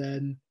 and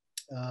then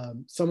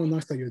someone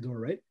knocks at your door,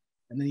 right?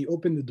 And then you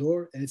open the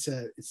door, and it's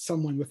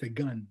someone with a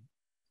gun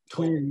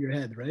pointing in your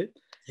head, right?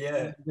 Yeah.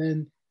 And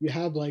then you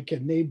have like a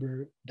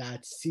neighbor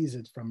that sees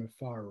it from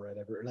afar or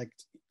whatever, like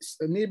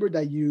a neighbor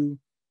that you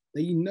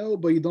know,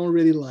 but you don't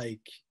really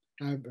like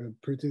have a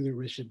particular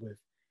relationship with.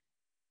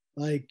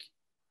 Like,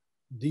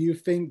 do you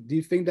think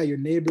that your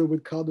neighbor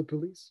would call the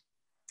police?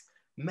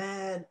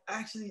 Man,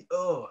 actually,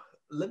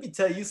 let me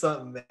tell you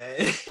something, man.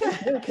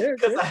 Okay.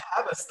 Because I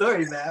have a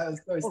story, man. I have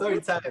a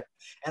story time.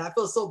 And I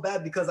feel so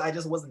bad because I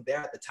just wasn't there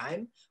at the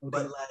time. Okay.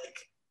 But like,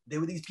 there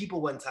were these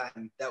people one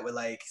time that were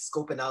like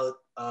scoping out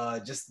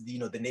just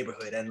the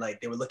neighborhood, and like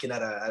they were looking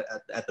at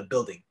the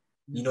building.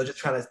 Just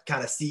trying to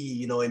kind of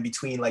see, in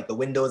between like the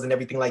windows and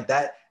everything like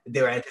that.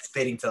 They were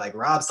anticipating to like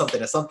rob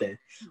something or something.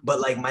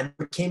 But like my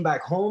neighbor came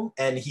back home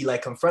and he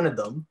like confronted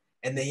them,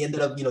 and they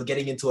ended up,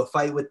 getting into a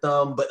fight with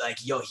them. But like,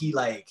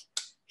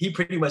 he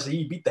pretty much,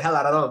 he beat the hell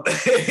out of them.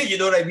 You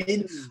know what I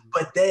mean?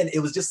 But then it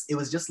was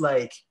just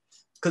like,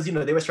 because,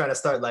 they were trying to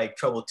start like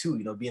trouble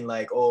too, being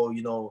like, oh,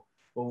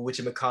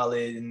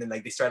 whatchamacallit, and then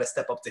like they started to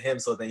step up to him.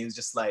 So then he was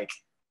just like,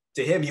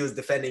 to him, he was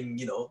defending,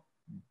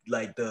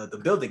 like the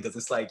building, because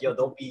it's like, yo,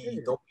 don't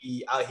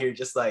be out here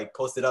just like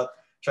posted up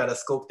try to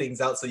scope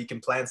things out so you can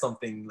plan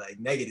something like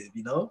negative,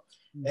 you know?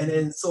 Mm-hmm. And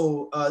then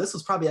so this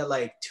was probably at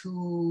like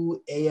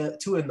 2 a.m.,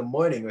 2 in the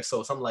morning or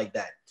so, something like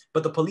that.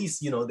 But the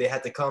police, you know, they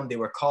had to come, they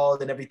were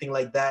called and everything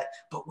like that.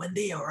 But when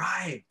they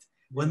arrived,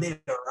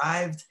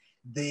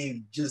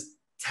 they just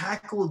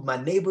tackled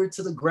my neighbor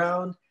to the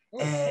ground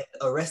and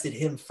arrested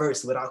him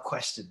first without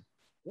question.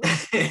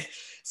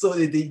 So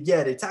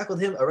they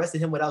tackled him,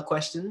 arrested him without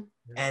question,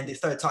 and they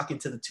started talking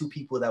to the two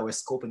people that were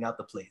scoping out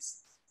the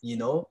place, you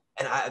know?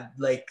 And I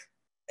like,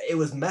 it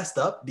was messed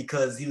up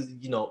because he was,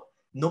 you know,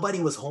 nobody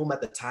was home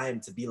at the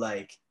time to be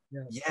like,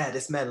 yeah,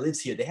 this man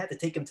lives here. They had to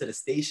take him to the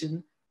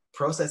station,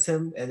 process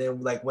him, and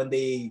then like when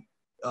they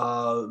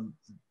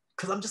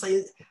because I'm just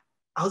like,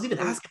 I was even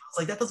asking, I was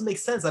like, that doesn't make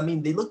sense. I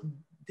mean,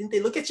 didn't they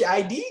look at your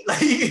ID?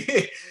 Like,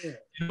 you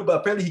know, but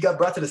apparently he got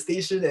brought to the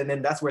station, and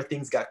then that's where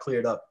things got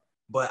cleared up.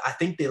 But I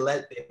think they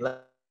let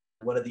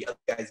one of the other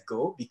guys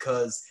go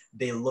because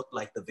they looked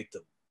like the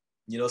victim.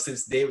 You know,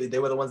 since they were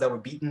the ones that were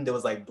beaten, there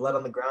was like blood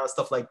on the ground,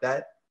 stuff like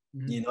that.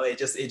 Mm-hmm. You know, it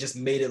just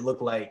made it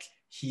look like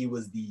he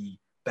was the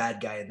bad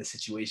guy in the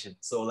situation.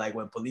 So like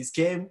when police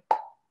came,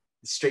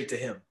 straight to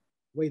him.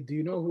 Wait, do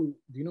you know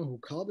who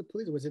called the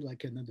police? Or was it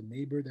like another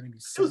neighbor that maybe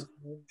saw it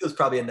was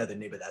probably another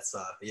neighbor that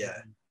saw,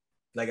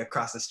 like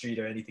across the street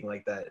or anything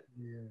like that.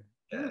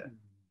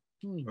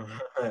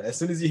 As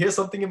soon as you hear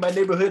something in my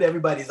neighborhood,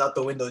 everybody's out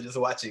the window just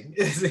watching.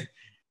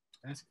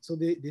 So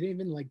they didn't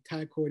even like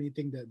tackle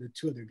anything the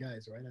two other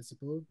guys, right? I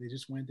suppose they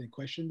just went and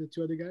questioned the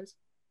two other guys,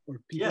 or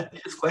people. Yeah, they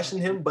just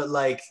questioned him, but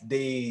like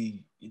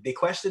they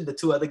questioned the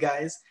two other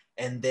guys,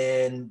 and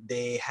then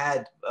they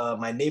had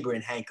my neighbor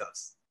in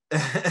handcuffs.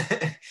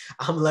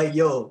 I'm like,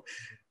 yo,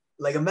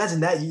 like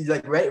imagine that, you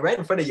like right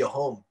in front of your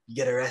home, you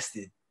get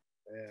arrested,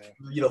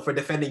 you know, for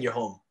defending your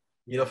home,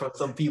 you know, from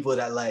some people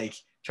that like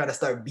try to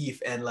start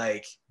beef and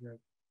like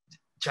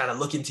trying to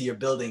look into your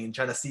building and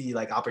trying to see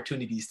like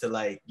opportunities to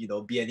like, you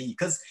know, B&E.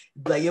 Because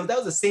like if that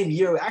was the same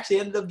year, we actually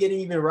ended up getting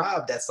even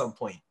robbed at some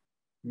point.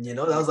 You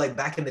know, that was like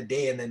back in the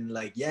day. And then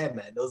like, yeah,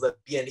 man, there was a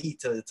B&E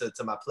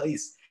to my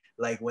place,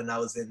 like when I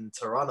was in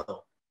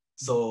Toronto.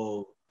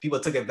 So people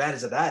took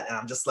advantage of that. And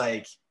I'm just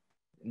like,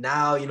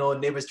 now, you know,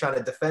 neighbor's trying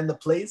to defend the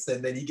place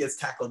and then he gets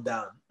tackled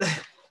down.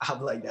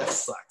 I'm like, that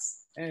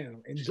sucks.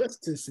 Damn,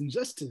 injustice.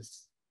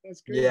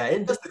 That's crazy. Yeah,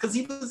 injustice, because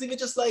he was even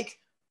just like,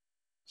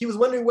 he was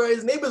wondering where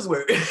his neighbors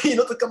were, you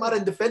know, to come out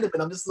and defend him.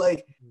 And I'm just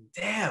like,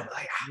 damn,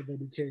 like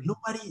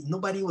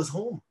nobody was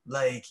home.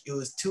 Like it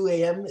was 2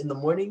 a.m. in the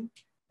morning.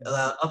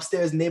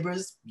 Upstairs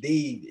neighbors,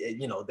 they,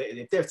 you know,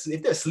 if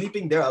they're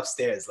sleeping, they're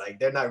upstairs. Like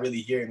they're not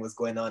really hearing what's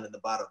going on in the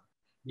bottom,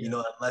 you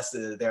know, unless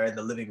they're in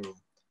the living room.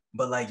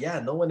 But like, yeah,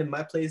 no one in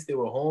my place. They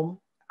were home.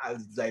 I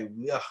was like,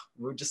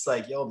 we're just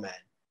like, yo, man,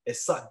 it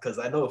sucked because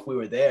I know if we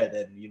were there,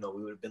 then you know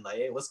we would have been like,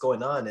 hey, what's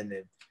going on? And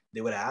then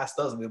they would have asked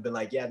us, and we'd have been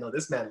like, yeah, no,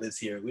 this man lives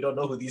here. We don't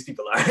know who these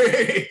people are.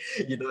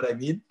 You know what I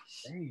mean?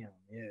 Damn,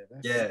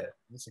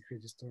 that's a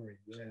crazy story.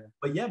 Yeah.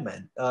 But yeah,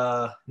 man,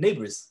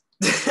 neighbors.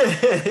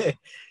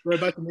 We're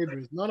about the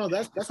neighbors. No,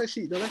 that's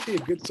actually a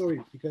good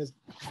story because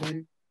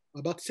when I'm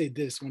about to say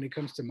this, when it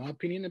comes to my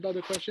opinion about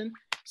the question,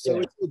 so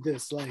it's with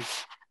this, like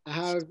I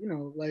have, you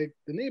know, like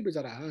the neighbors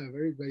that I have,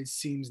 everybody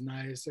seems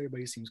nice,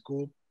 everybody seems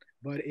cool.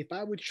 But if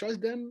I would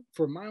trust them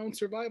for my own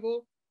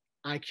survival,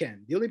 I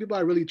can. The only people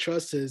I really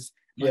trust is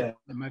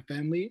my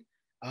family.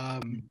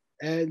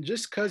 And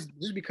just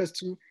because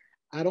too,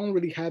 I don't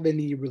really have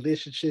any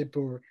relationship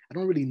or I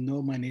don't really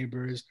know my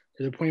neighbors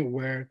to the point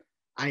where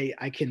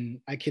I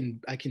can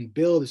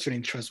build a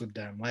certain trust with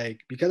them.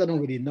 Like because I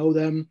don't really know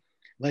them,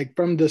 like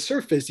from the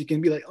surface, you can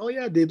be like, oh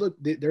yeah,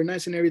 they're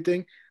nice and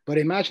everything. But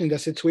imagine that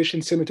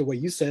situation similar to what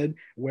you said,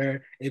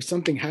 where if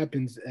something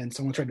happens and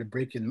someone tried to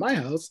break in my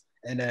house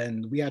and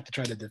then we have to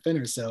try to defend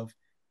ourselves,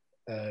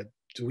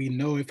 do we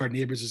know if our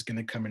neighbors is going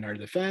to come in our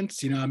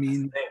defense? You know what I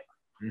mean?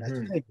 That's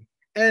the thing.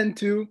 And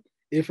two,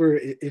 if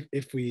we're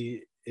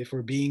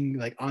being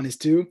like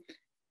honest too,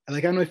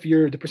 like I don't know if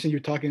you're the person you're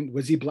talking,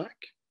 was he black?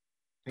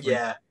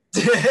 Yeah.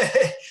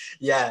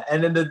 Yeah.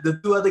 And then the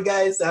two other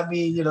guys, I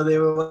mean, you know, they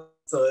were,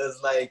 so it was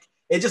like,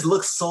 it just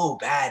looks so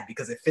bad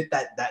because it fit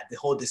that the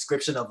whole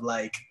description of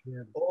like,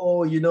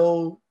 oh, you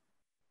know,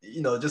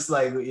 just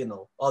like, you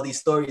know, all these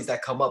stories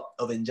that come up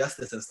of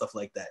injustice and stuff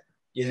like that.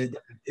 It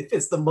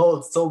fits the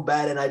mold so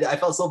bad. And I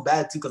felt so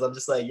bad too, because I'm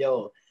just like,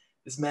 yo,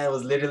 this man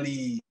was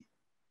literally,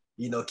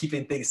 you know,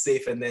 keeping things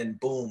safe, and then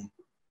boom,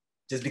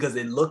 just because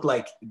it looked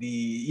like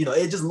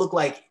it just looked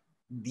like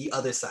the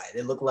other side.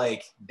 It looked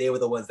like they were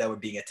the ones that were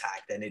being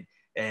attacked,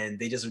 and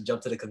they just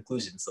jumped to the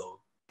conclusion. So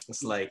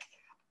it's like,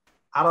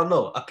 I don't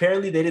know.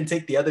 Apparently they didn't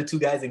take the other two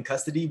guys in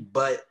custody,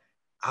 but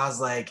I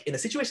was like, in a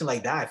situation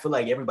like that, I feel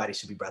like everybody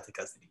should be brought to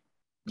custody.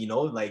 You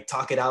know, like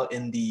talk it out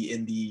in the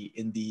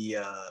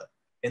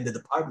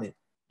department,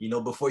 you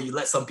know, before you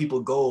let some people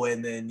go,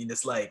 and then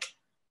it's like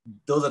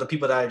those are the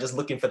people that are just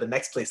looking for the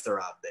next place to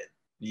rob. Then,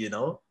 you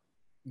know.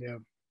 Yeah.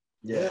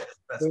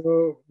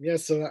 So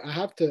I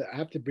have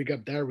to bring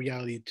up that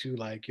reality too,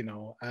 like, you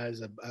know,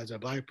 as a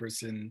black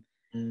person.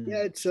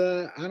 Yeah, it's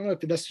I don't know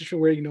if that's the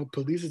situation where, you know,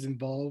 police is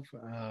involved.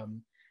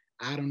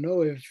 I don't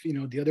know if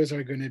the others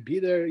are going to be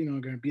there,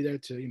 going to be there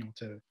to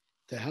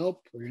to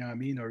help, or what I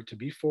mean, or to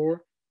be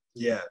for,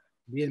 you know, Yeah.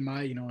 be in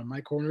my in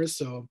my corner.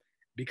 So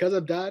because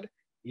of that,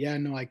 yeah,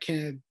 no, I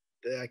can't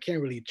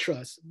really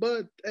trust.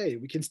 But hey,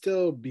 we can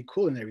still be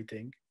cool and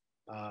everything,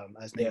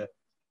 as Yeah. neighbors.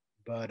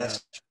 But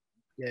That's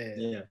yeah,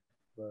 yeah.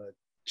 but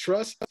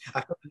trust.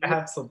 I feel like I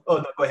have some. Oh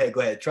no, go ahead.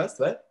 Go ahead. Trust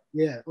what?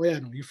 Yeah. Oh yeah.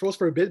 No, you froze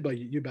for a bit, but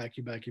you back.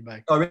 You back.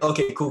 Oh, really?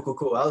 Okay, cool, cool,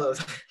 cool. I was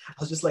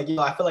just like,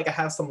 I feel like I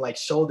have some like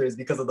shoulders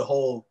because of the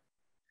whole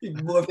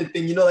morphin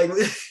thing. Like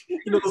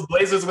those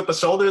blazers with the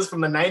shoulders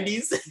from the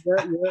 '90s.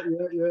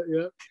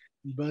 Yeah.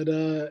 But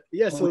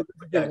yeah. So again,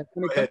 Yeah, like,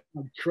 when go it comes ahead.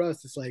 to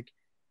trust, it's like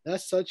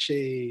that's such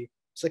a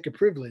it's like a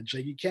privilege.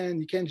 Like you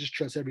can't just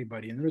trust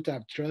everybody. In order to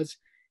have trust,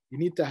 you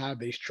need to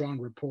have a strong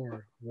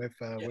rapport Yeah,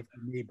 with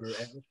the neighbor,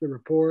 and with the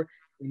rapport,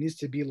 it needs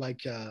to be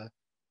like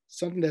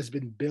something that's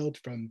been built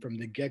from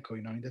the get go. I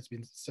mean, that's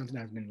been something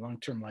that's been long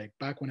term. Like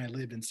back when I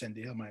lived in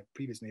Sandy Hill, my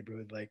previous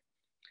neighborhood, like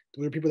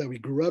there were people that we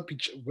grew up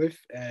with,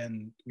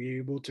 and we were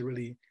able to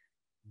really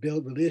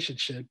build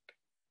relationship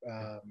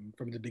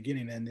from the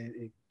beginning, and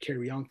it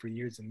carry on for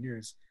years and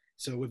years.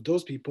 So with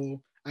those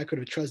people, I could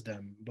have trust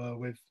them, but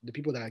with the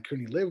people that I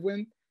currently live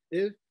with,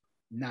 if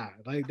nah,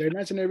 like they're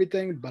nice and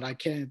everything, but I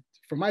can't.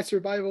 For my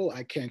survival,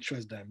 I can't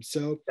trust them.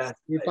 So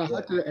that's if right. I Yeah,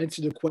 had to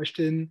answer the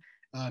question,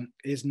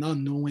 is not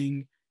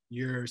knowing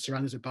your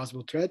surroundings a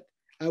possible threat?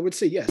 I would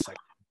say yes. Like,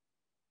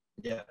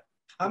 yeah.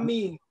 I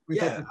mean, we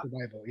talk yeah. about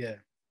survival, yeah.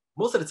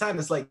 Most of the time,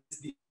 it's like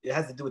it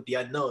has to do with the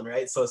unknown,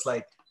 right? So it's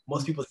like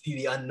most people see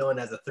the unknown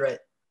as a threat.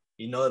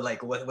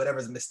 Like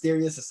whatever's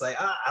mysterious, it's like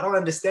I don't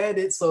understand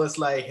it, so it's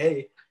like,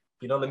 hey,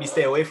 let me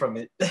stay away from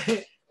it.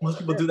 Most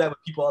people do that with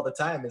people all the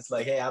time. It's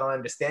like, hey, I don't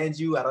understand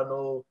you. I don't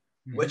know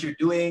what Mm-hmm. you're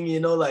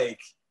doing.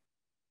 Like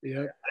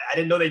Yeah. I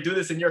didn't know they do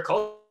this in your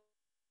culture.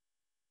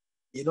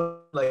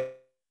 Like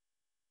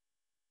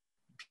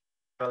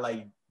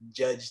like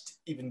judged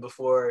even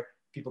before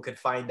people could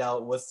find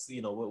out what's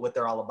what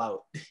they're all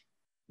about.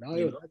 No,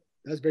 you know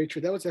that's very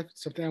true. That was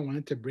something I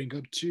wanted to bring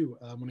up too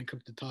when it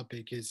comes to the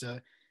topic. Is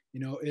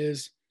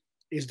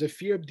is the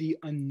fear of the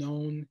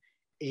unknown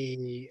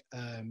a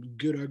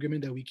good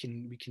argument that we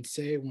can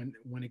say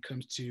when it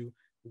comes to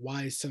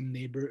why some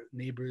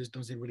neighbors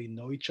doesn't really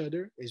know each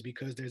other is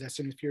because there's that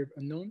certain fear of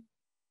unknown.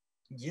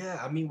 yeah,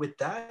 I mean, with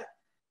that,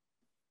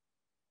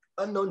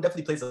 unknown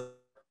definitely plays a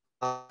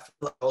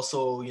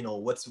also,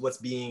 what's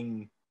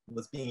being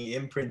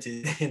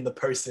imprinted in the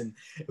person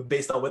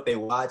based on what they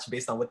watch,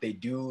 based on what they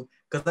do.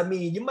 Because I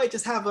mean, you might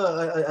just have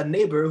a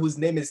neighbor whose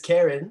name is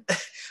Karen,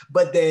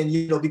 but then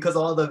because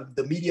all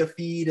the media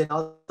feed and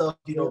all stuff,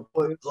 Yeah,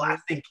 yeah, yeah.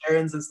 blasting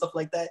Karens and stuff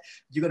like that,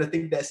 you're gonna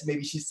think that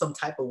maybe she's some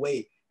type of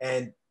way,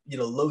 and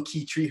low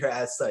key treat her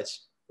as such,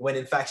 when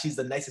in fact she's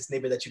the nicest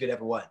neighbor that you could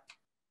ever want.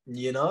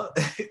 You know,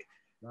 I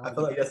Wow,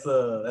 feel like that's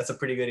a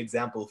pretty good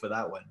example for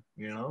that one.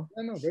 yeah,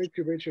 no, very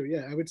true, very true.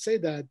 Yeah, I would say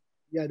that.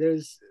 Yeah,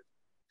 there's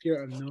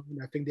fear of unknown.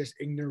 I think there's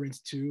ignorance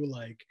too.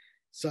 Like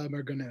some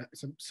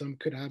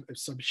could have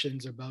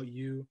assumptions about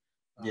you,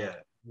 Yeah.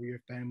 or your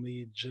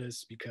family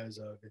just because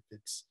of if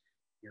it's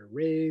your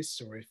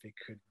race or if it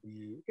could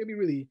be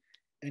really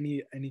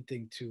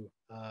anything too.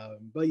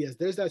 But yes,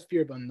 there's that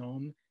fear of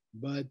unknown.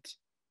 But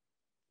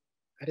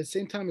at the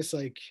same time, it's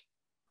like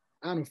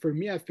I don't know. For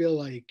me, I feel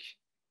like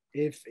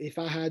if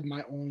I had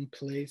my own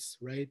place,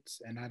 right,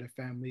 and I had a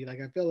family, like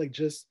I feel like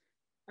just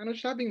I don't know,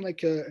 just having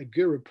like a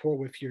good rapport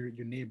with your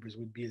neighbors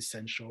would be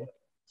essential.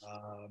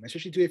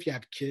 Especially too if you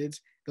have kids.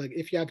 Like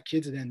if you have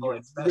kids and then Oh, your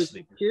neighbors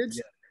especially. have kids,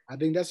 Yeah. I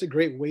think that's a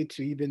great way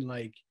to even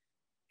like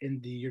in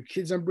the your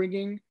kids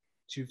upbringing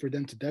to for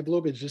them to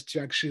develop. It's just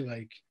to actually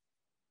like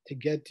to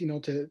get to I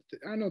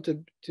don't know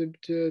to do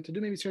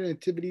maybe certain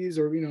activities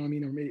or I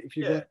mean or maybe if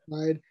you go Yeah.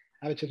 outside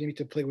have a chance maybe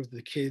to play with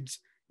the kids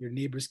your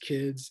neighbors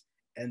kids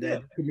and then Yeah.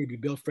 you could maybe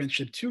build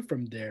friendship too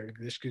from there.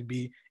 This could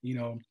be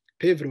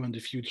pivotal in the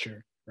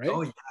future, right?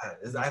 Oh yeah.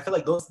 I feel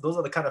like those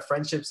are the kind of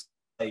friendships,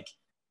 like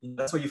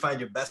that's where you find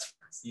your best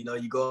friends. You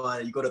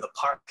go to the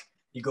park,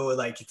 you go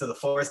like to the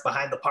forest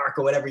behind the park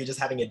or whatever. You're just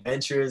having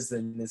adventures,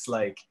 and it's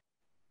like,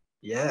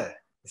 yeah,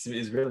 it's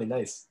really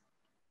nice.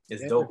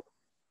 It's Yeah, dope.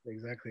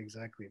 exactly.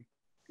 I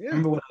Yeah.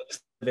 remember when I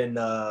used to live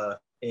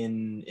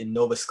in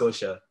Nova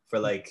Scotia for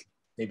like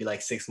maybe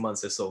like 6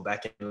 months or so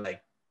back in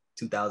like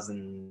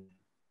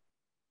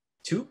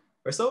 2002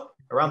 or so,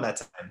 around that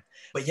time.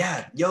 But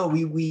yeah, yo,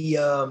 we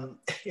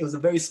it was a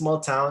very small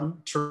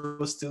town,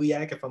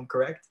 Trostowiak, if I'm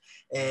correct.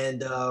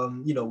 And it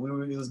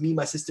was me,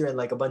 my sister, and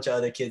like a bunch of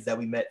other kids that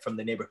we met from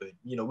the neighborhood.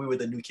 We were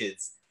the new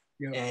kids.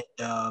 Yep.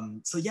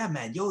 And so yeah,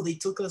 man, yo, they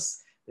took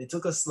us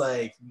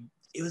like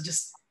it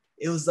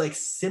was like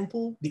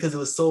simple because it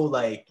was so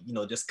like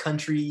just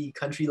country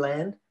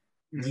land,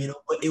 Mm-hmm.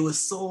 but it was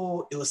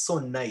so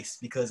nice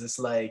because it's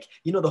like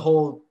the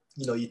whole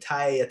you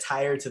tie a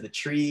tire to the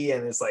tree,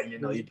 and it's like Yeah.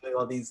 you're doing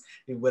all these,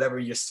 whatever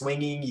you're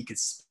swinging, you can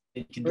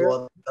Oh, do yeah. all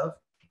this stuff.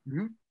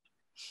 Mm-hmm.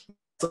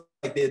 So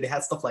like they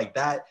had stuff like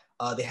that.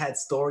 They had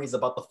stories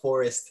about the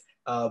forest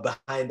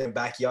behind their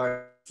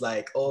backyard,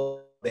 like, oh,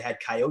 they had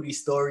coyote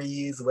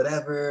stories,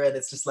 whatever. And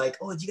it's just like,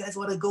 oh, do you guys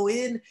want to go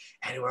in?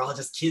 And we're all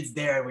just kids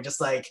there. And we're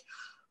just like,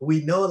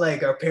 we know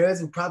like our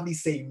parents would probably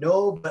say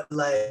no, but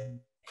like,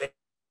 you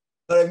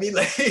know what I mean?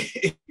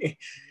 Like,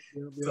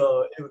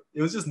 so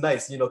it was just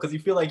nice, you know, because you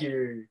feel like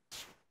you're,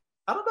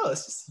 I don't know,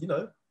 it's just, you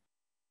know,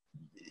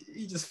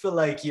 you just feel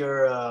like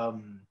you're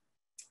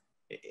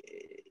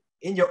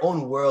in your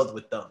own world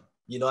with them.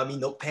 You know, I mean,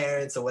 no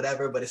parents or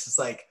whatever, but it's just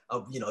like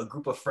you know, a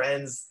group of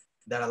friends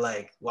that are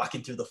like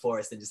walking through the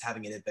forest and just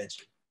having an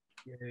adventure.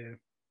 Yeah.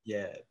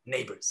 Yeah,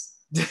 neighbors.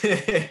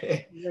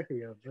 Exactly.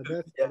 Yeah. But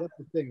that's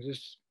the thing.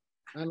 Just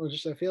I don't know.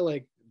 Just I feel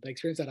like the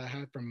experience that I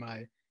had from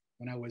my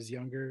when I was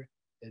younger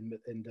in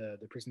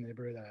the prison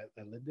neighborhood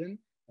that I lived in,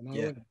 and all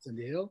Yeah, in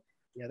the hill.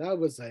 Yeah, that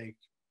was like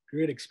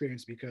great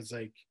experience because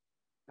like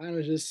I don't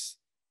know, just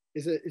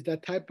is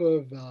that type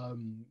of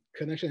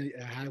connection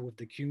I have with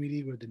the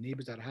community, with the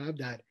neighbors that I have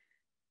that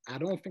I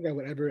don't think I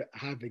would ever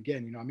have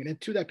again. You know, I mean, and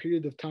to that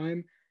period of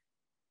time,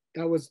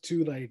 that was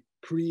too like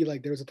pre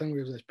like there was a time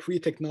where it was like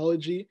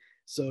pre-technology.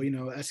 So you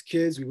know, as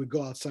kids, we would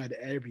go outside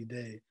every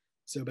day.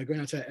 So by going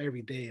outside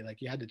every day, like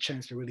you had the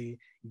chance to really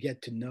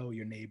get to know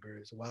your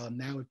neighbors. While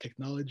now with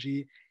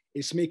technology,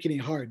 it's making it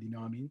hard. You know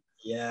what I mean?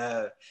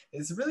 yeah.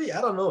 It's really, I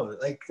don't know,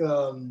 like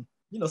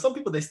you know, some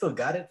people they still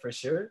got it for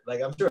sure.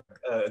 Like I'm sure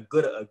a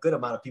good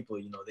amount of people,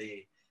 you know,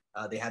 they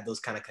had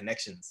those kind of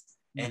connections,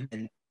 Mm-hmm.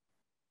 and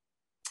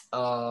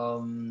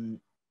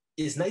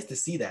it's nice to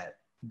see that.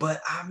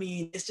 But I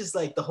mean, it's just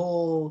like the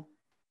whole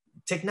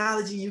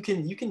technology. You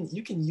can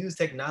use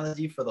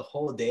technology for the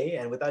whole day,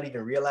 and without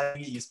even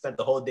realizing it, you spent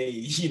the whole day,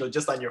 you know,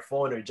 just on your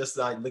phone or just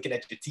looking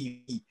at your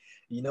TV.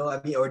 You know what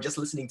I mean? Or just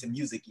listening to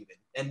music even.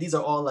 And these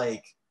are all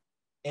like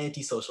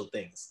antisocial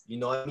things. You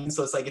know what I mean?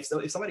 So it's like if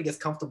somebody gets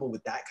comfortable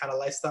with that kind of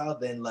lifestyle,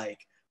 then like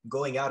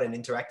going out and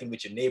interacting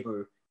with your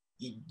neighbor,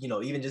 you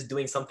know, even just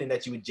doing something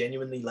that you would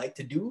genuinely like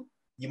to do,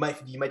 you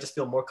might just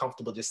feel more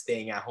comfortable just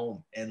staying at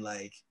home and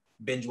like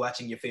binge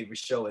watching your favorite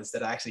show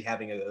instead of actually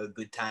having a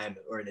good time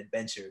or an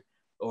adventure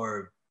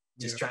or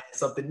Yeah. just trying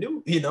something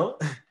new, you know?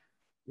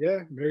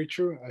 Yeah, very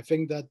true. I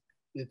think that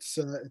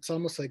it's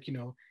almost like you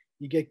know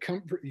you get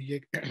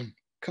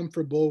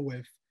comfortable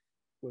with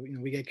well, you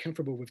know, we get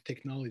comfortable with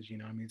technology. You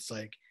know, I mean, it's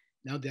like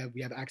now that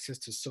we have access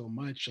to so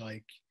much,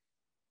 like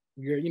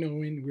we're, you know,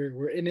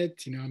 we're in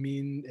it. You know, I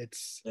mean,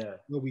 it's Yeah.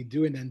 what we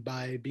do, and then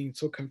by being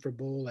so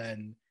comfortable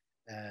and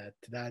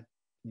to that,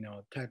 you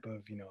know, type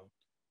of, you know,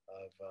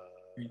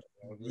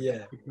 with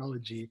Yeah.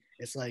 technology,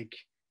 it's like,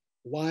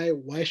 why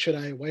should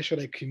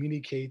I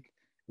communicate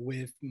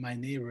with my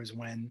neighbors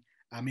when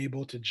I'm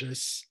able to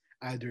just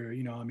either,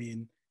 you know, I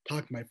mean,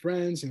 talk to my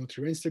friends, you know,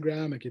 through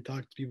Instagram. I can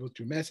talk to people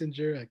through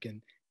Messenger. I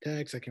can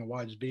text. I can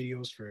watch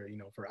videos for, you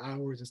know, for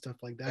hours and stuff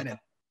like that,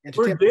 and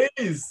For entertain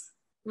days.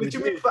 for What you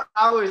mean days. for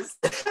hours?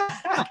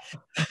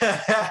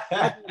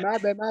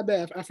 My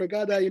bad. I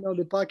forgot that, you know,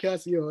 the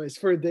podcast, you know, it's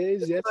for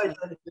days. Yes.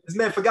 This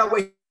man forgot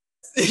what.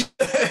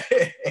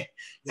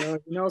 You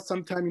know,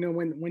 sometimes, you know,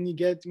 when you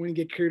get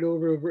carried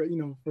over, you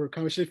know, for a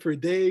conversation for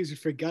days, you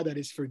forgot that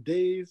it's for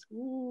days.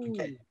 Ooh,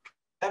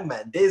 Yeah,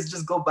 man, days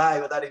just go by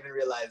without even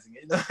realizing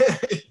it.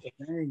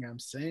 You know? I'm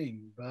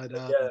saying, but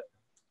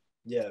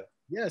Yeah,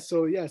 yeah,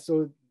 so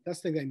that's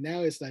the thing. Like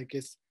now, it's like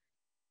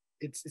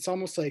it's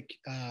almost like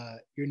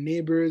your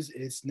neighbors.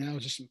 It's now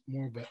just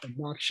more of an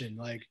option.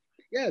 Like,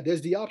 yeah,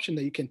 there's the option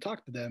that you can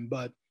talk to them,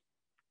 but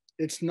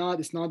it's not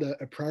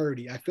a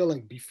priority. I feel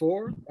like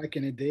before, back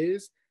in the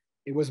days,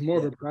 it was more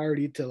of yeah. a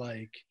priority to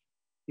like,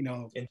 you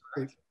know,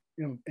 Interact.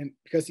 you know, and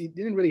because you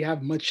didn't really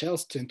have much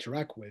else to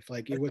interact with.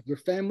 Like it was your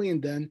family,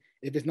 and then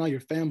if it's not your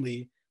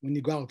family, when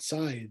you go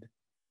outside,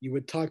 you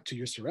would talk to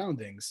your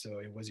surroundings. So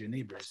it was your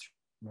neighbors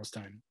most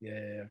time.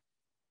 Yeah,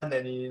 And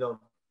then you know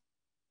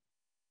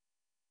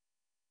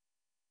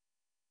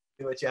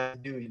do what you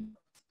have to do. You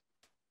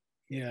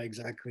yeah,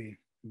 exactly.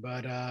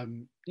 But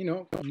you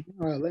know,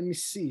 let me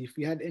see if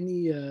we had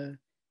any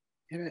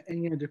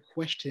other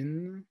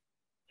question.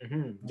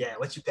 know? Yeah.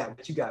 What you got?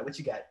 What you got? What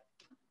you got?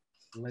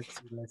 Let's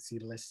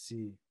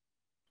see.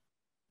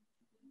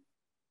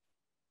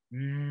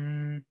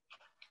 Mm,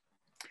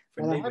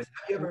 For well, I have. neighbors,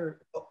 have you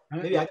ever? Oh,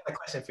 maybe Yeah. I got a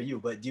question for you,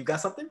 but do you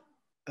got something?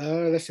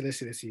 Let's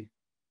see.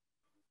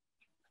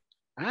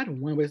 I had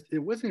one, but it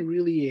wasn't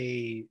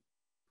really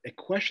a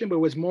question, but it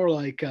was more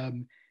like,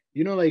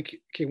 you know, like,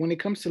 okay, when it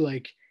comes to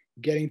like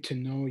getting to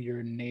know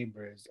your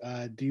neighbors,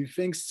 do you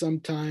think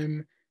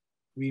sometime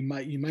you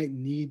might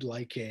need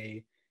like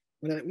a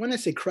when I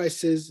say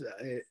crisis,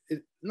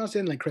 I'm not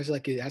saying like crisis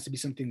like it has to be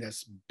something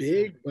that's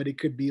big, but it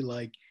could be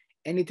like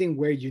anything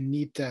where you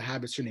need to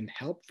have a certain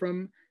help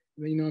from,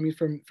 you know what I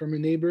mean, from a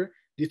neighbor.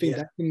 Do you think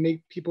Yeah. that can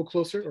make people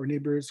closer or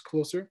neighbors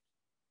closer?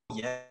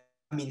 Yeah.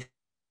 I mean,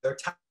 their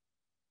time.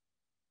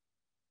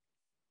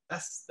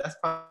 That's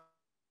probably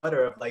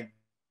better of like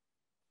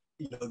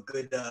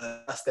good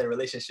trust and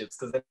relationships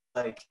because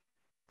like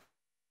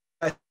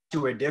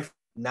you were different.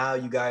 Now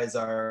you guys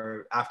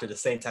are after the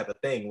same type of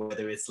thing,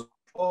 whether it's like,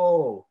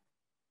 oh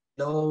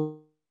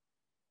no,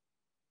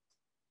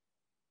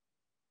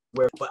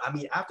 where but I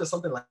mean after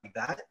something like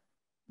that,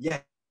 yeah,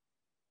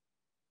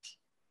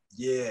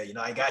 yeah,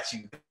 I got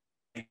you.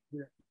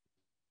 Yeah.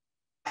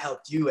 I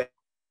helped you.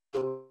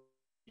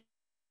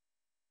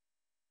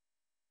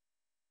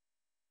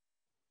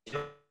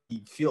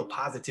 You feel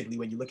positively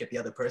when you look at the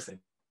other person.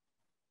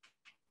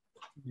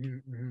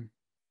 Mm-hmm.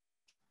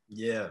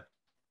 Yeah.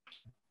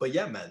 But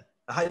yeah, man,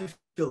 how do you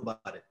feel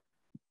about it?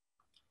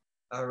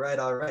 All right,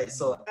 all right.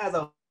 So as I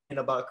was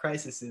talking about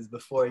crises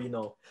before,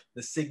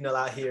 the signal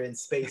out here in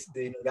space,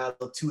 got a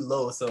little too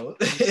low. So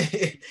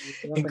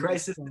in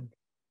crisis,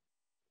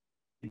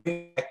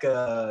 back,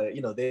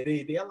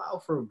 they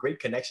allow for great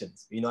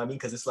connections. You know what I mean?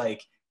 Because it's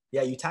like,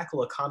 yeah, you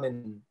tackle a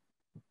common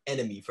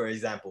enemy, for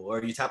example,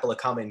 or you tackle a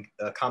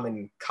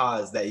common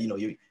cause that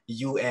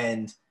you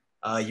and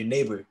your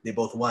neighbor they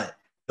both want.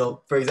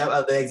 For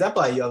example, the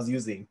example I was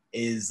using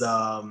is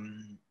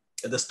the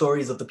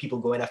stories of the people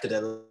going after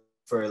the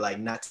for like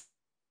not,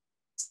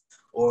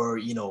 or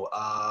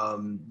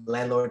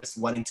landlords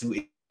wanting to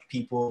evict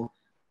people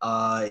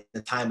in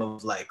the time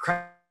of like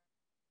crime.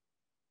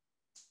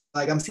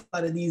 Like I'm seeing a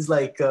lot of these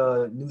like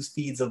news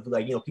feeds of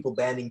like people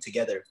banding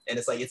together, and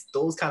it's like it's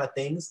those kind of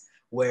things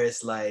where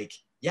it's like,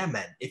 yeah,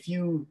 man, if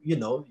you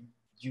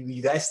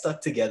guys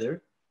stuck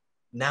together,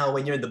 now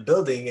when you're in the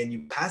building and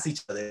you pass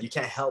each other, you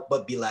can't help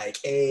but be like,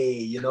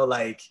 hey,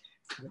 like,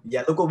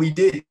 yeah, look what we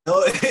did.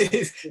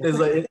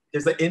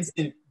 There's an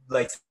instant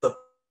like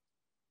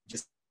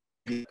just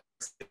be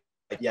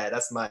like, yeah,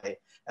 that's teammate,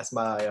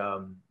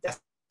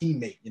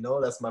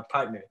 that's my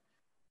partner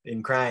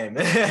in crime,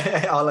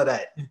 all of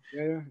that. Yeah,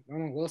 yeah.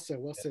 No, well said,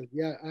 well said.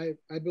 Yeah,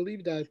 I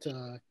believe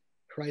that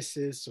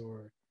crisis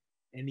or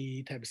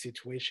any type of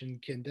situation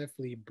can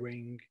definitely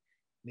bring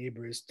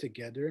neighbors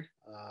together.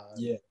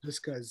 Yeah.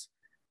 Just because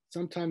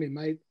sometimes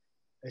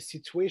a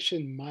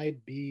situation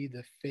might be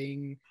the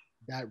thing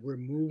that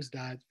removes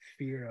that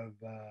fear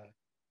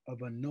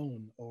of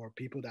unknown, or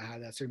people that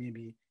have that certain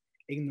maybe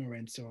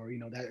ignorance, or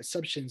that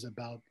assumptions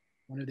about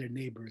one of their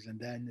neighbors, and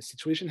then the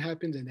situation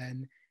happens, and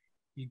then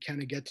you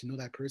kind of get to know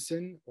that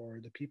person or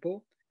the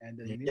people, and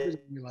then your Yeah. neighbors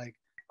be like,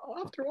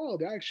 oh, after all,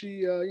 they're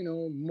actually,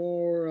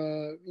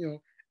 more,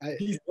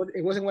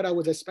 it wasn't what I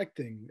was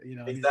expecting,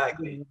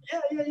 Exactly.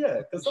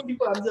 Yeah. Because some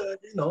people have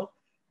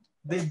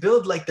they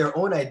build like their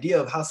own idea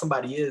of how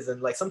somebody is,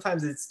 and like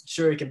sometimes it's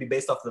sure it can be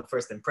based off of the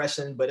first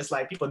impression, but it's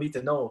like people need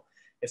to know.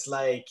 It's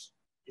like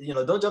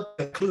don't jump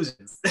to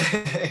conclusions.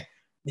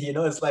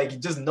 It's like you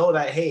just know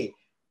that, hey,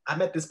 I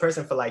met this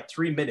person for like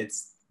 3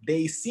 minutes.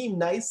 They seem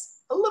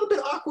nice, a little bit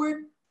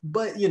awkward,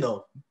 but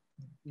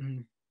Mm-hmm.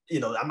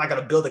 I'm not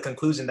gonna build a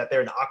conclusion that they're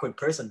an awkward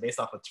person based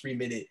off a 3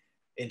 minute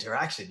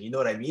interaction. You know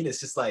what I mean? It's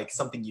just like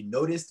something you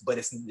noticed, but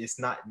it's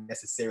not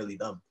necessarily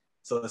them.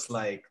 So it's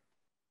like,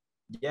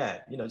 yeah,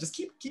 just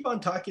keep on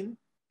talking,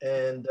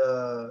 and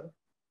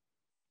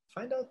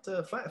find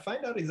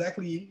out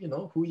exactly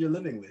who you're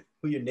living with,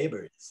 who your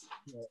neighbor is.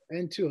 Yeah.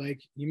 And too,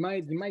 like you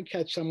might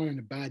catch someone on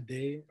a bad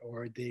day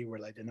or a day where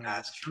like they're not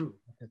That's true.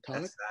 to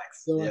talk. That's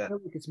facts. So I Yeah. feel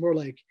like it's more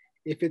like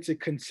if it's a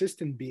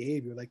consistent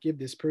behavior, like if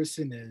this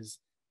person is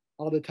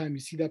all the time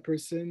you see that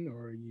person,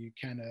 or you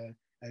kind of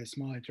had a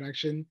small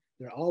interaction,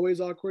 they're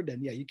always awkward, then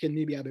yeah, you can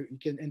maybe you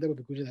can end up with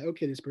a conclusion that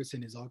okay, this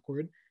person is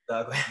awkward.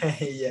 Yeah.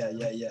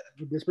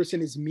 If this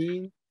person is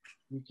mean,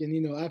 you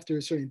can, after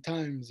certain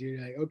times,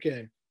 you're like,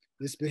 okay,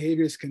 this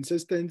behavior is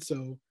consistent,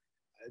 so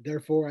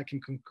therefore I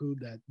can conclude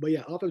that. But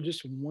yeah, off of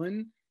just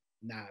one,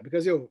 nah,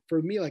 because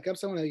for me, like I'm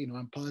someone that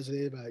I'm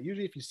positive.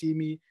 Usually, if you see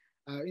me,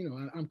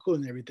 I'm cool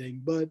and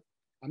everything, but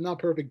I'm not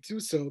perfect too.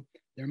 So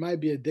there might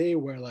be a day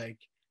where like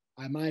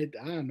I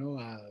don't know,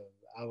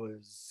 I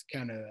was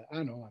kind of, I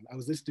don't know, I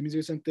was listening to music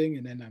or something,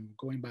 and then I'm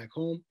going back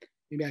home.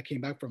 Maybe I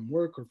came back from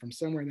work or from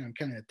somewhere, and I'm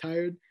kind of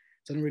tired,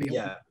 so I don't really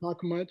Yeah.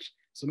 talk much.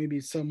 So maybe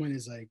someone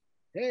is like,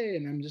 hey,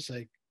 and I'm just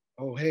like,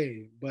 oh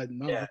hey, but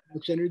not Yeah.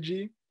 much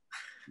energy.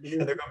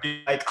 And they're gonna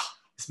be like, oh,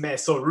 this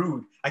man's so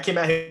rude. I came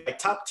out here like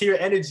top tier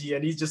energy,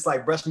 and he's just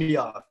like brushed me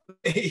off.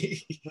 But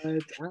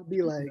I'd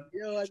be like,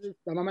 yo,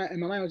 in my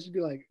mind would just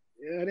be like,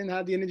 yeah, I didn't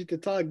have the energy to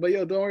talk, but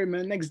yo, don't worry,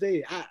 man. Next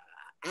day,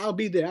 I'll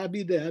be there. I'll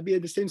be there. I'll be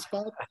at the same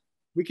spot.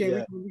 We can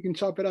Yeah. we can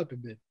chop it up a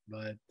bit,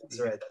 but That's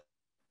yeah, right.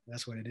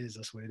 that's what it is.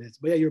 That's what it is.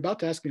 But yeah, you're about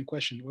to ask me a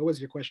question. What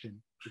was your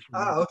question?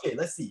 Okay.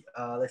 Let's see.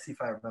 Let's see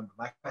if I remember.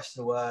 My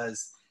question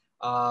was,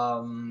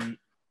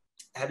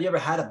 have you ever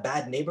had a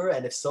bad neighbor,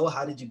 and if so,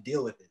 how did you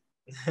deal with it?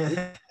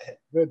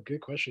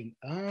 Good question.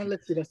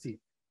 Let's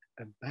see.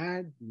 A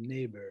bad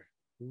neighbor.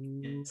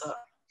 Ooh, Yes, sir.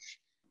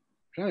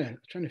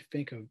 trying to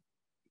think of.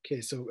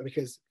 Okay, so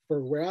because for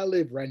where I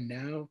live right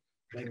now,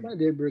 like my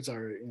neighbors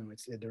are,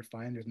 they're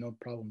fine. There's no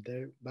problem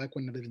there. Back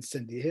when I lived in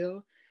Cindy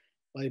Hill,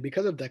 like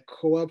because of that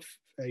co-op,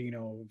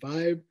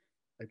 vibe,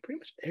 like pretty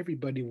much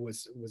everybody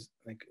was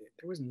like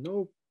there was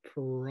no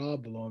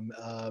problem.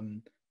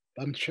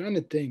 But I'm trying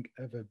to think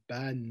of a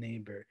bad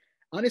neighbor.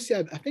 Honestly,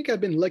 I think I've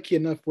been lucky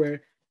enough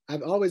where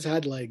I've always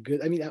had like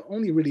good. I mean, I've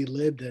only really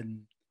lived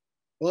in,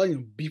 well,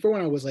 before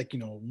when I was like,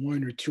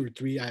 one or two or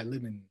three, I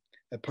live in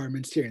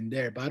apartments here and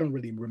there, but I don't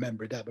really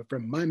remember that. But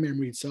from my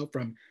memory itself,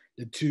 from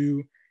the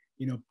two,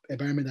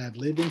 environment that I've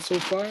lived in so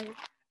far,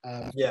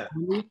 Yeah.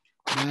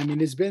 I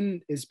mean, it's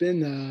been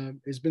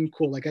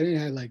cool. Like I didn't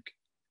have like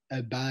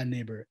a bad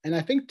neighbor, and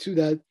I think too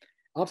that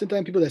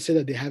oftentimes people that say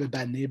that they have a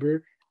bad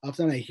neighbor,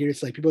 often I hear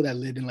it's like people that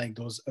live in like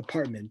those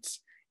apartments.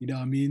 You know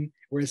what I mean?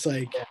 Where it's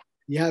like Yeah.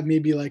 you have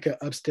maybe like a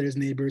upstairs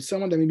neighbor,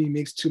 someone that maybe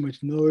makes too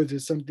much noise or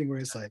something. Where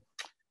it's like,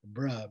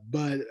 bruh.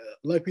 But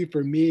luckily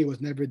for me, it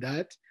was never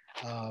that.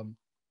 Um,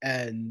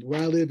 and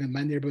where I live in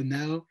my neighborhood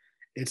now,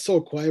 it's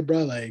so quiet,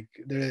 bruh. Like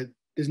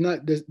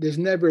there's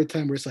never a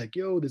time where it's like,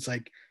 yo, there's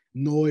like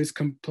noise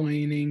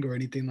complaining or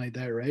anything like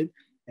that, right?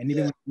 And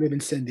even Yeah. when I lived in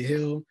Sandy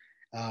Hill,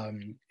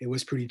 it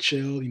was pretty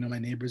chill. You know, my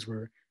neighbors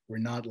were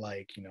not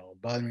like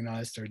bothering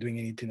us or doing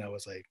anything that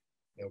was like,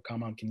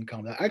 come on, can you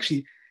calm down?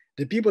 Actually,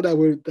 the people that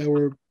were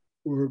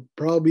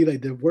probably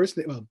like the worst,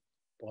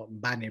 well,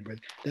 bad neighbors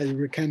that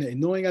were kind of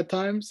annoying at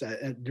times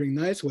during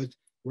nights was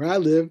where I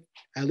live.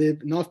 I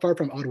live not far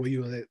from Ottawa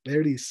U, like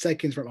literally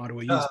seconds from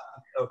Ottawa U. Uh,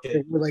 They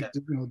okay. were like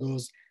Yeah.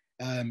 those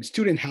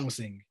student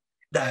housing. And,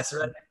 That's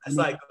right. I That's mean,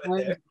 like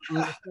good there.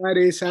 on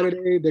Friday,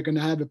 Saturday, they're gonna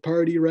have a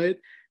party, right?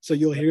 So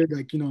you'll hear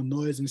like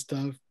noise and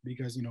stuff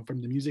because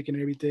from the music and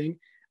everything.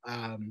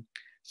 Um,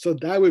 so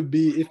that would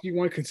be if you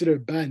want to consider a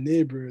bad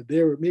neighbor.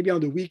 They were maybe on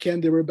the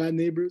weekend they were bad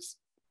neighbors.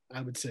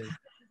 I would say.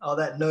 All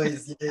that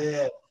noise.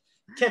 Yeah.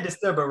 Can't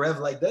disturb a rev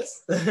like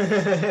this.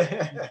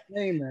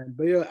 Hey man,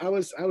 but I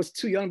was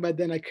too young back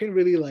then. I couldn't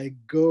really like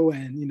go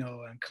and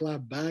and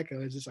clap back. I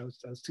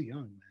was too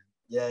young,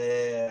 Yeah,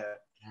 yeah, yeah.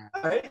 man.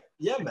 All right.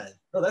 Yeah, man.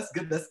 No, that's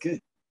good. That's good.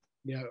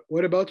 Yeah.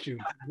 What about you?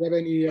 Do you have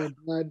any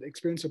bad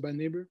experience or bad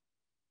neighbor?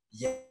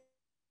 Yeah.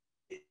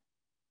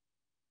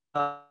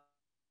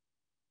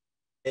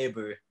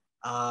 Neighbor.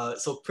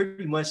 So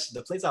pretty much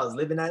the place I was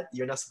living at,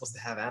 you're not supposed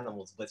to have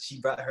animals, but she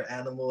brought her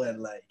animal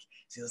and like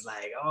she was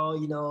like,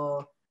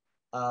 oh,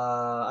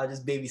 I'm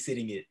just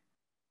babysitting it.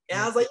 And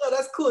I Yeah. was like, yo,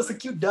 that's cool. It's a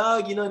cute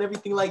dog, and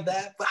everything like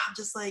that. But I'm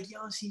just like, yo,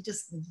 she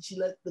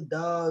let the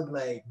dog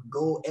like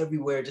go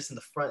everywhere just in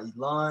the front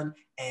lawn.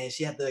 And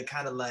she had the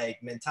kind of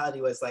like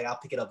mentality where it's like, I'll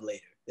pick it up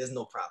later. There's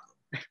no problem.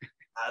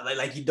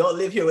 Like you don't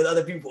live here with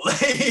other people.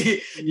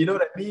 You know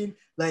what I mean?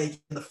 Like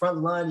in the front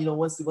line,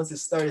 once it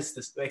starts,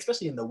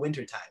 especially in the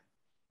winter time,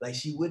 like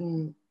she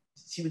would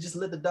just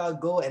let the dog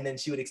go, and then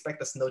she would expect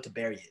the snow to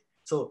bury it.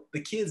 So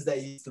the kids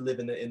that used to live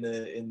in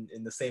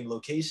the same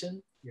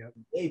location, Yeah.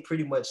 they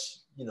pretty much,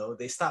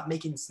 they stopped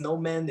making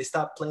snowmen. They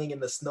stopped playing in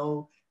the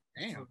snow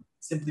Damn.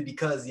 simply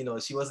because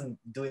she wasn't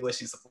doing what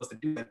she's supposed to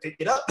do and pick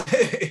it up.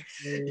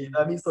 You know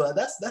Um, what I mean? So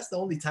that's the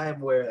only time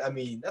where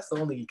that's the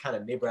only kind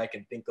of neighbor I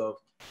can think of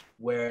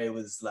where it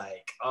was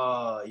like,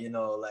 oh,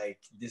 like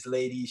this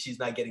lady, she's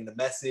not getting the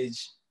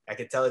message. I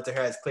could tell it to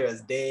her as clear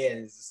as day, and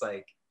it's just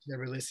like,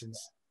 Never listens.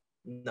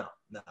 no,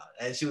 no.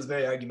 And she was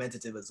very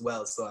argumentative as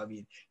well. So I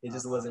mean, it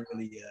just wasn't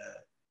really,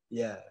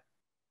 yeah.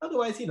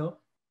 Otherwise,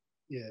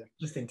 Yeah.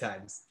 interesting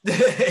times.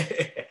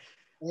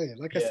 Oh, yeah.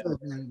 Like I Yeah. said,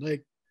 man,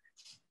 like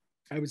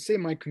I would say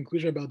my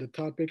conclusion about the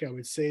topic, I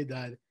would say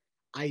that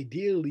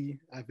ideally,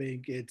 I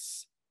think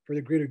it's for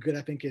the greater good.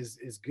 I think is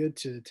good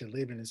to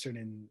live in a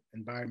certain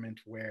environment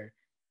where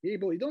you're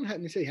able. You don't have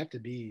necessarily have to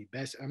be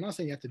best. I'm not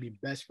saying you have to be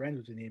best friends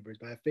with your neighbors,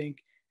 but I think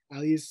at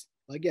least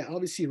like yeah,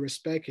 obviously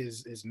respect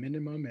is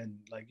minimum and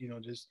like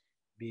just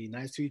be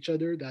nice to each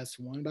other. That's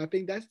one. But I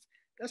think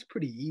that's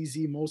pretty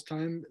easy most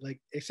time. Like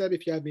except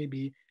if you have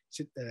maybe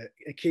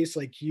a case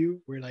like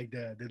you where like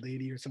the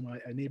lady or someone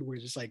a neighbor where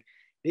it's just like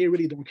they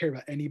really don't care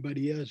about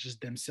anybody else, just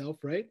themselves,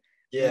 right?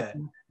 Then Yeah.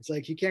 it's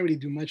like you can't really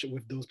do much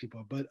with those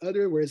people. But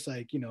other where it's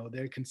like,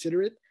 they're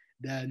considerate,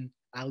 then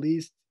at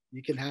least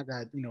you can have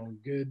that,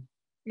 good,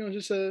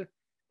 just a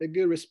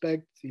good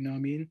respect, you know what I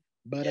mean?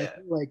 But I Yeah.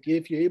 feel like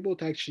if you're able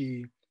to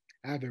actually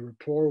have a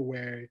rapport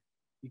where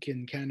you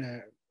can kind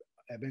of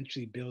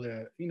eventually build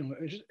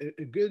just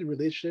a good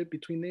relationship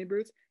between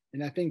neighbors,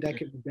 and I think that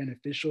could be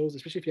beneficial,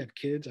 especially if you have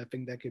kids. I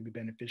think that could be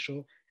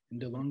beneficial in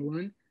the Mhm. long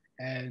run.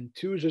 And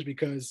two, just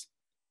because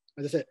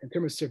as I said, in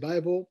terms of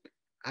survival,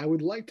 I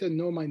would like to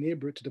know my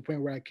neighbor to the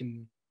point where I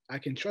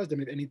can trust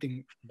them if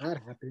anything bad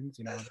happens.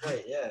 You know what That's I mean?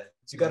 right. Yeah. You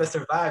So gotta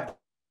survive.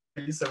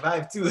 You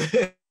survive too.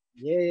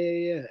 yeah, yeah,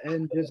 yeah.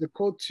 And there's a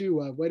quote too.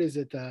 What is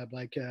it? I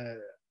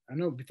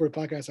know before the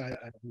podcast,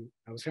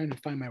 I was trying to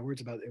find my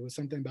words about it. It was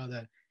something about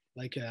that,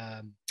 like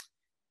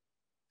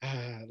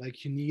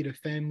like you need a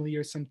family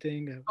or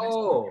something. What is it?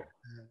 Oh,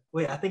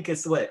 wait. I think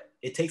it's what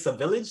it takes a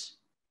village.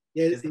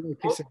 Yeah, Is that the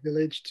it takes quote? a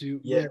village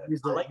to Yeah, use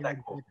I that. like Yeah,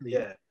 that quote. exactly.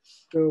 Yeah.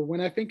 So when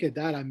I think of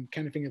that, I'm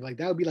kind of thinking like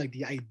that would be like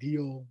the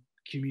ideal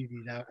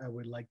community that I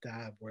would like to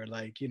have, where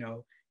like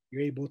you're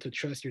able to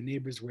trust your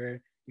neighbors,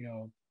 where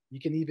you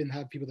can even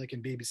have people that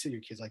can babysit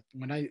your kids. Like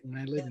when I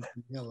live in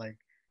Yeah. Seattle, like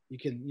you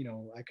can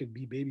I could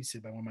be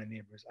babysit by one of my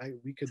neighbors.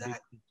 We could babysit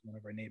Exactly. one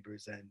of our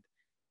neighbors, and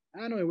I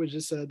don't know. It was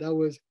just that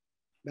was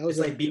It's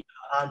a like being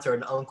an aunt or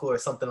an uncle or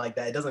something like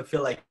that. It doesn't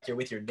feel like you're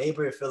with your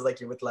neighbor. It feels like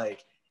you're with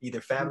like either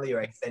family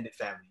or extended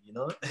family.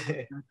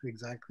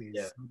 exactly.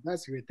 Yeah. So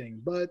that's a great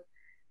thing, but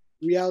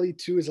reality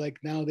too is like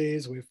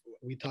nowadays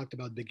we talked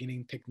about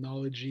beginning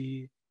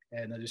technology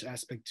and just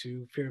aspect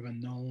two fear of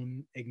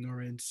unknown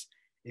ignorance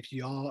if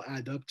you all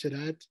add up to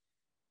that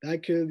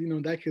that could,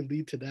 that could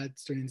lead to that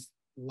certain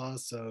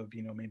loss of,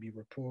 maybe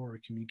rapport or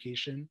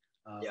communication.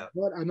 Yeah.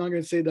 But I'm not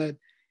gonna say that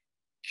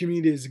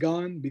community is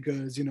gone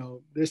because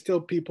there's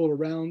still people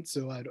around.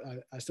 So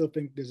I still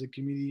think there's a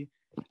community.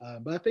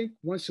 But I think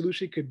one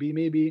solution could be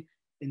maybe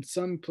in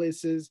some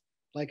places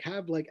like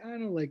have like I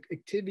don't know like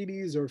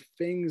activities or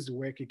things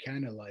where it could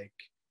kind of like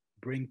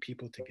bring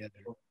people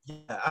together.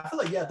 Yeah, I feel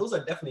like yeah, those are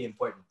definitely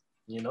important.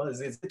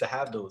 It's good to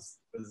have those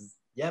because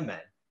yeah,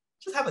 man,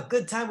 just have a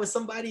good time with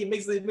somebody. It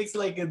makes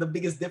like the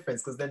biggest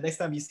difference because then next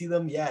time you see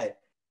them, yeah,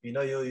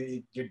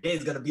 your day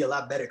is gonna be a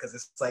lot better because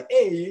it's like,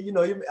 hey,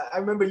 I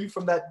remember you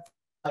from that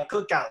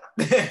cookout.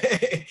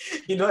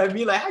 You know what I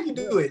mean? Like how you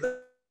do it,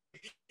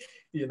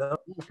 you know?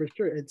 Yeah, for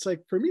sure. It's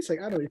like for me, it's like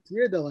I don't know. It's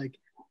weird that like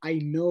I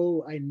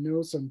know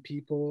some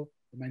people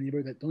in my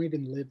neighborhood that don't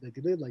even live like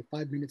they live like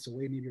 5 minutes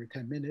away, maybe or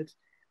 10 minutes,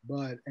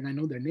 but and I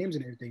know their names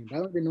and everything, but I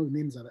don't even know the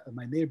names of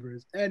my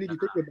neighbors. And if you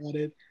think about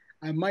it,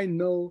 I might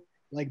know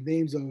like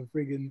names of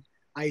friggin'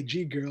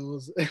 IG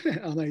girls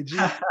on IG.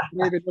 I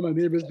don't even know my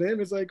neighbor's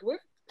name. It's like what?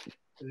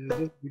 It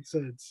doesn't make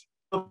sense.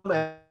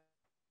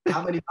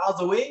 How many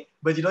miles away,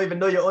 but you don't even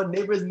know your own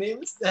neighbors'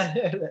 names?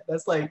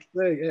 That's like,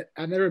 Like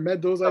I never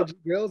met those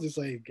IG girls. It's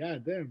like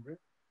god damn, bro.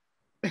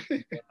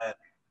 yeah,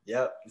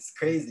 yep, it's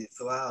crazy.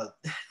 It's wild.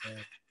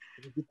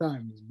 Yeah, good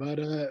times. But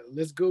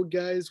let's go,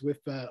 guys, with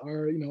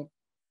our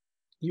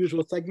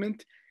usual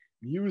segment,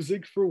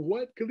 music for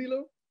what,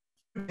 Kalilo?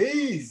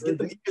 Please get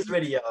the ears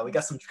ready, y'all. We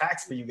got some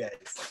tracks for you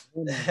guys.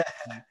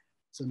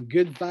 Some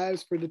good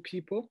vibes for the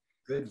people.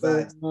 Good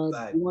So,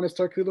 vibes. you want to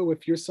start, Kalilo,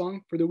 with your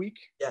song for the week?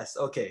 Yes.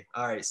 Okay.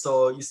 All right.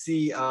 So you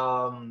see,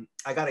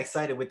 I got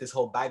excited with this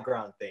whole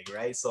background thing,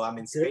 right? So I'm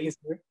in space,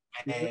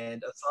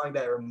 and a song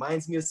that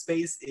reminds me of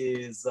space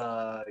is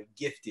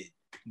 "Gifted"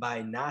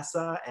 by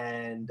NASA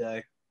and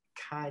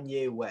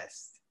Kanye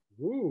West.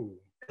 Ooh.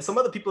 And some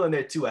other people in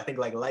there too. I think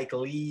like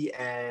Lee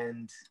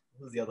and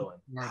who's the other one?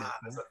 Artist,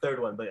 There's a third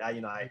one, but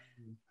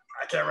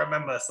I can't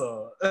remember.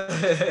 So I'm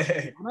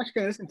actually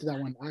gonna listen to that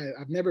one.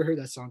 I've never heard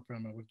that song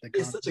from with the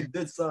it's such a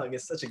good song.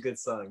 It's such a good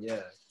song.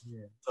 Yeah.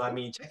 Yeah. So I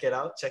mean, check it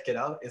out. Check it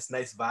out. It's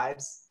nice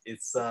vibes.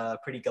 It's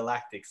pretty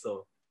galactic.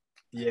 So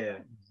yeah.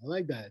 I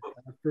like that.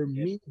 For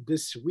me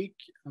this week,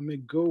 I'm gonna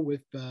go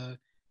with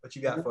What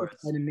you got for us?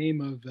 by the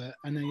name of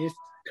Anais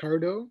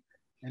Cardo,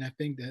 and I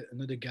think that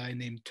another guy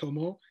named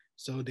Tomo.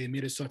 So they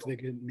made a song they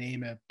could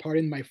name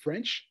 "Pardon My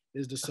French"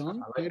 is the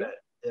song. I like that.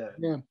 Yeah.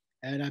 Yeah,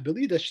 and I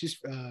believe that she's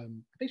I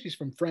think she's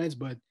from France,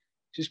 but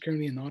she's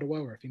currently in Ottawa,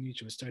 or I think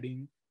she was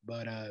studying.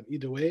 But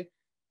either way,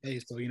 hey,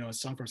 so a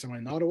song from someone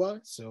in Ottawa.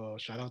 So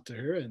shout out to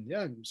her, and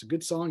yeah, it's a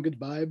good song, good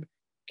vibe,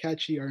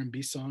 catchy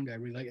R&B song. I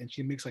really like, and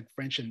she makes like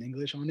French and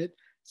English on it,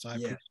 so I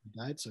appreciate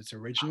that. So it's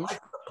original. I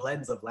like the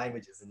blends of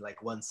languages in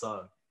like one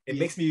song. It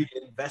makes me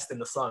invest in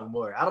the song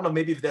more. I don't know,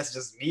 maybe if that's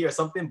just me or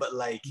something, but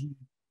like,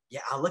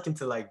 yeah, I'll look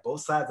into like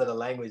both sides of the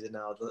language and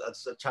I'll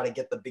just try to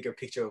get the bigger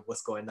picture of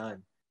what's going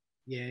on.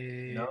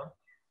 Yeah,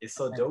 it's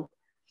so dope.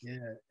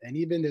 Yeah, and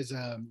even there's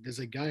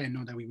a guy I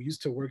know that we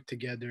used to work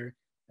together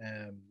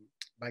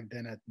back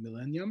then at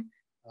Millennium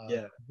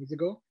years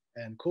ago,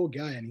 and cool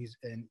guy, and he's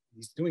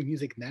doing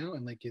music now,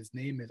 and like his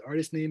name,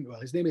 well,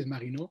 his name is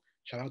Marino.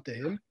 Shout out to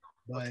him,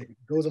 but it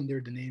goes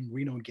under the name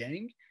Reno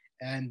Gang,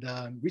 and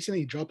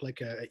recently he dropped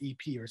like a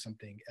EP or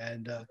something,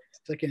 and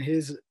it's like in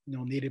his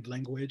native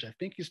language. I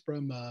think he's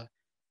from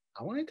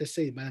I wanted to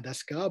say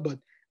Madagascar, but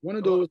one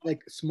of those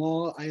like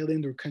small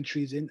island or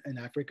countries in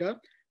Africa.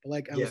 But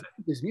like I was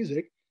listening to his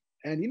music,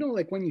 and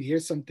like when you hear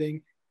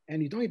something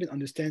and you don't even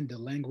understand the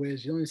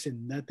language, you don't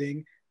understand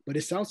nothing, but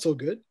it sounds so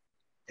good.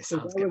 So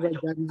that was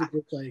like that music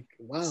was like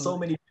wow. So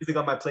many music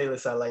on my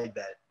playlist I like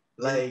that.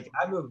 Like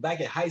I remember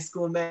back in high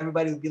school, man,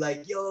 everybody would be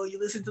like, "Yo, you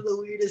listen to the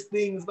weirdest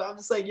things," but I'm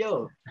just like,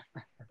 "Yo,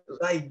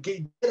 like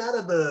get out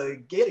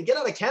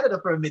of Canada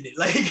for a minute.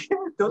 Like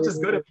don't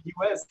just go to the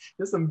US.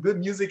 There's some good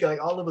music like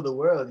all over the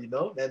world,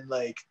 and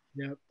like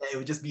it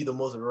would just be the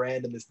most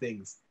randomest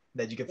things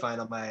that you can find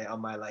on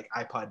my like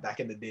iPod back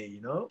in the day,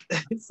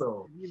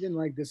 So even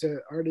like there's an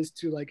artist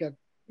too, like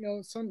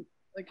some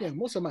like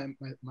most of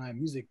my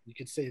music you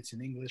could say it's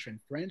in English and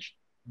French.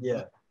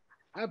 Yeah.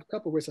 I have a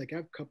couple words, like I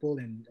have a couple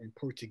in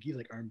Portuguese,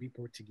 like R&B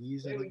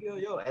Portuguese. There we go,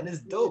 yo, and it's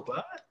dope,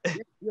 huh?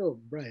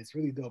 Yo, right, it's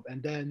really dope.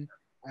 And then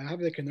I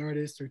have like an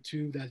artist or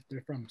two that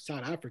they're from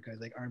South Africa,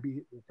 like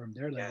R&B from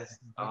their level. Yes.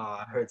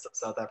 I heard some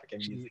South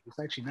African music. It's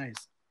actually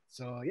nice.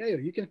 So yeah,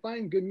 you can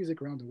find good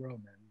music around the world,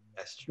 man.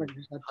 That's true.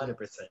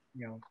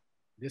 100%.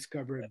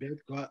 Discover a bit,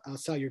 go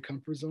outside your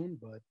comfort zone,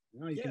 but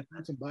you can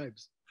find some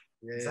vibes.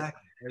 Yeah,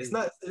 exactly.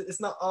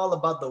 It's not all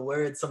about the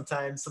words.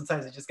 Sometimes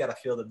you just gotta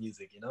feel the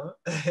music,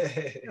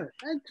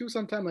 And too,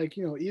 sometimes like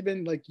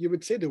even like you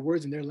would say the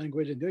words in their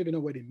language and don't even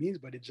know what it means,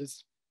 but it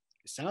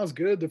sounds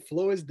good. The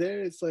flow is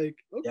there. It's like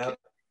okay. Yeah,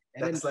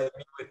 that's like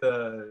me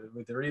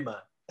with the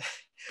Rima,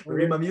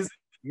 Rima music.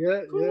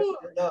 Yeah.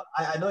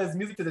 I know it's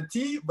music to the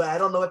T, but I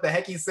don't know what the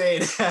heck he's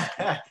saying.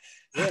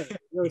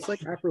 It's like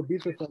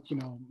Afrobeats with like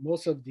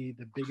most of the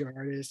bigger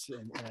artists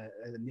in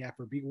the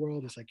Afrobeat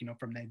world is like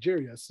from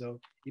Nigeria. So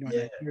in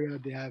Nigeria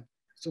they have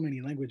so many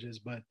languages,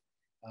 but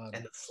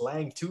And the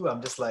slang too.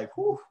 I'm just like,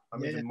 whew,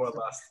 I'm Yeah, even more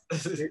lost.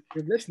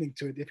 you're listening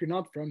to it. If you're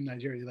not from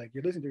Nigeria, like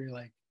you're listening to it, you're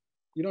like,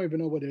 you don't even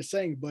know what they're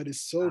saying, but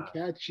it's so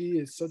catchy.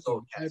 It's such a So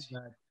vibe catchy.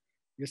 that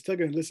you're still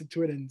gonna listen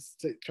to it and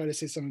try to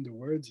say some of the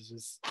words. It's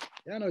just,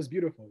 yeah, no, it's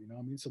beautiful. You know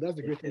what I mean? So that's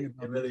the great thing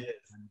about It really music.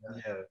 is.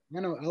 And, Yeah.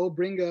 you know, I will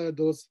bring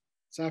those.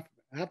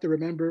 I have to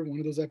remember one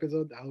of those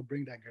episodes. I will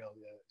bring that girl.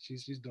 Yeah,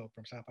 she's dope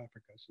from South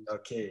Africa. She's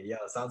Okay. Yeah.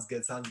 Sounds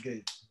good. Sounds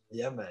good.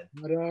 Yeah, man.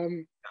 But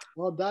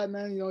well, that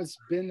man, you know, it's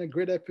been a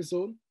great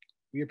episode.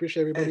 We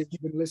appreciate everybody who's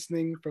been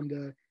listening from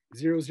the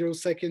 0 0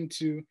 second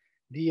to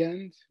the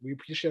end. We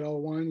appreciate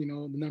all one, you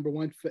know, the number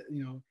one,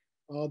 you know,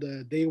 all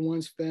the day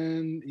ones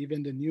fan,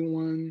 even the new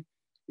one.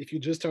 If you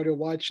just started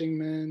watching,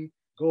 man,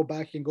 go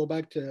back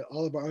to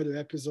all of our other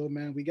episodes,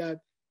 man. We got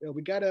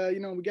a, you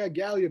know, we got a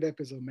gallery of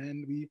episode,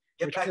 man. We're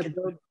Get trying back to in.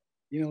 build,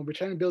 you know, we're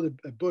trying to build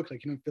a book,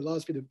 like, you know,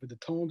 philosophy with the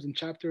tomes and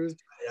chapters.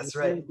 We're That's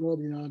trying right. to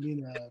build, you know, what I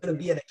mean, It's gonna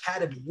be an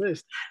academy.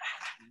 list.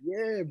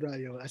 Yeah, bro,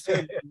 yo. I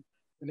swear,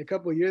 in a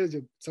couple of years,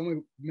 if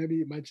someone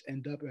maybe might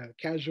end up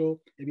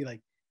casual and be like,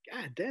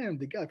 God damn,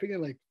 they got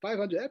freaking like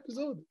 500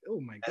 episodes.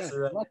 Oh my God, That's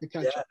right. a lot to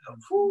catch Yeah. up on.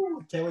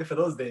 Whew, can't wait for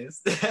those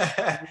days.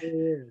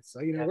 Yeah, so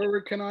you know, Yeah. we're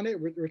working on it.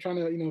 We're trying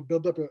to, you know,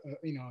 build up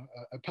you know,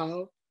 a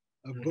pile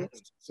of Mhm.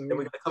 books. So Then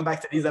we're gonna come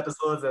back to these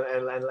episodes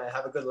and like,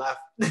 have a good laugh.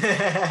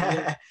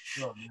 yeah.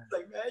 Oh man,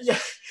 Like, man, yeah,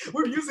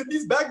 we're using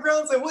these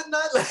backgrounds and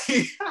whatnot.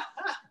 Like,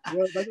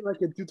 well, that's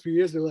like in 2 3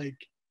 years, they're like,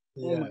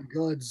 oh yeah, my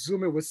God,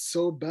 Zoomer was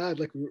so bad.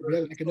 Like we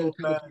had like another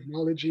so type of bad.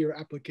 technology or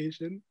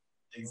application.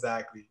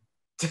 Exactly.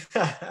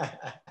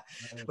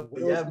 The But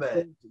world yeah,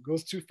 man,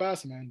 goes too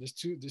fast, man. There's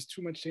too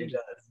much it changes.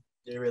 does.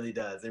 It really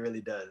does. It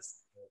really does.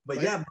 But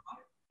But yeah,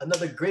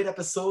 another great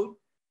episode.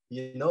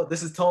 You know,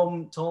 this is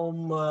Tome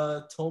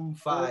uh,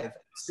 5,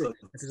 six, episode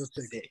episode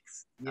 6.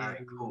 6. All Yeah.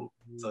 right, cool.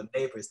 So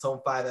Neighbors,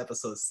 Tome 5,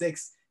 episode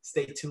 6.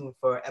 Stay tuned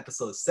for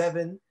episode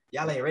 7.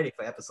 Y'all ain't ready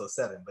for episode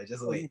 7, but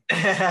just Oh, wait. you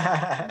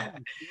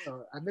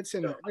know, I've been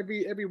saying that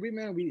every week,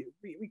 man, we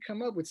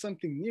come up with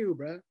something new,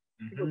 bro.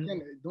 People Mhm.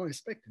 don't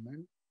expect it,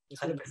 man.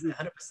 That's what we 100%, do.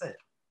 100%.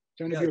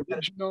 Trying to Yeah, be you gotta,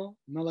 original,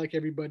 not like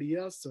everybody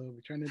else. So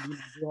we're trying to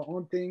do our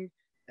own thing.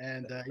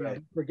 And you know, right.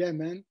 don't forget,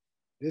 man,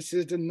 this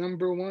is the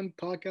number one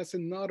podcast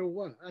in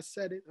Ottawa. I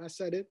said it. I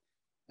said it.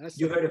 I You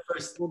said it. heard it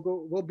first.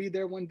 We'll be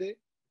there one day.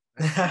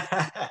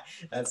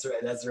 That's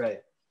right. That's right.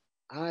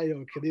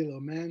 Ayo, Kalilo,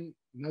 man.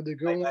 Another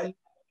good Bye bye. one.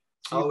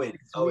 See you Always,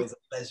 next week. always a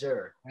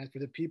pleasure. And for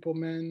the people,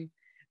 man,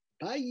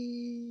 bye.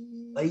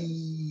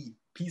 Bye.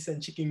 Peace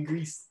and chicken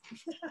grease.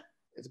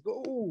 Let's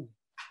go.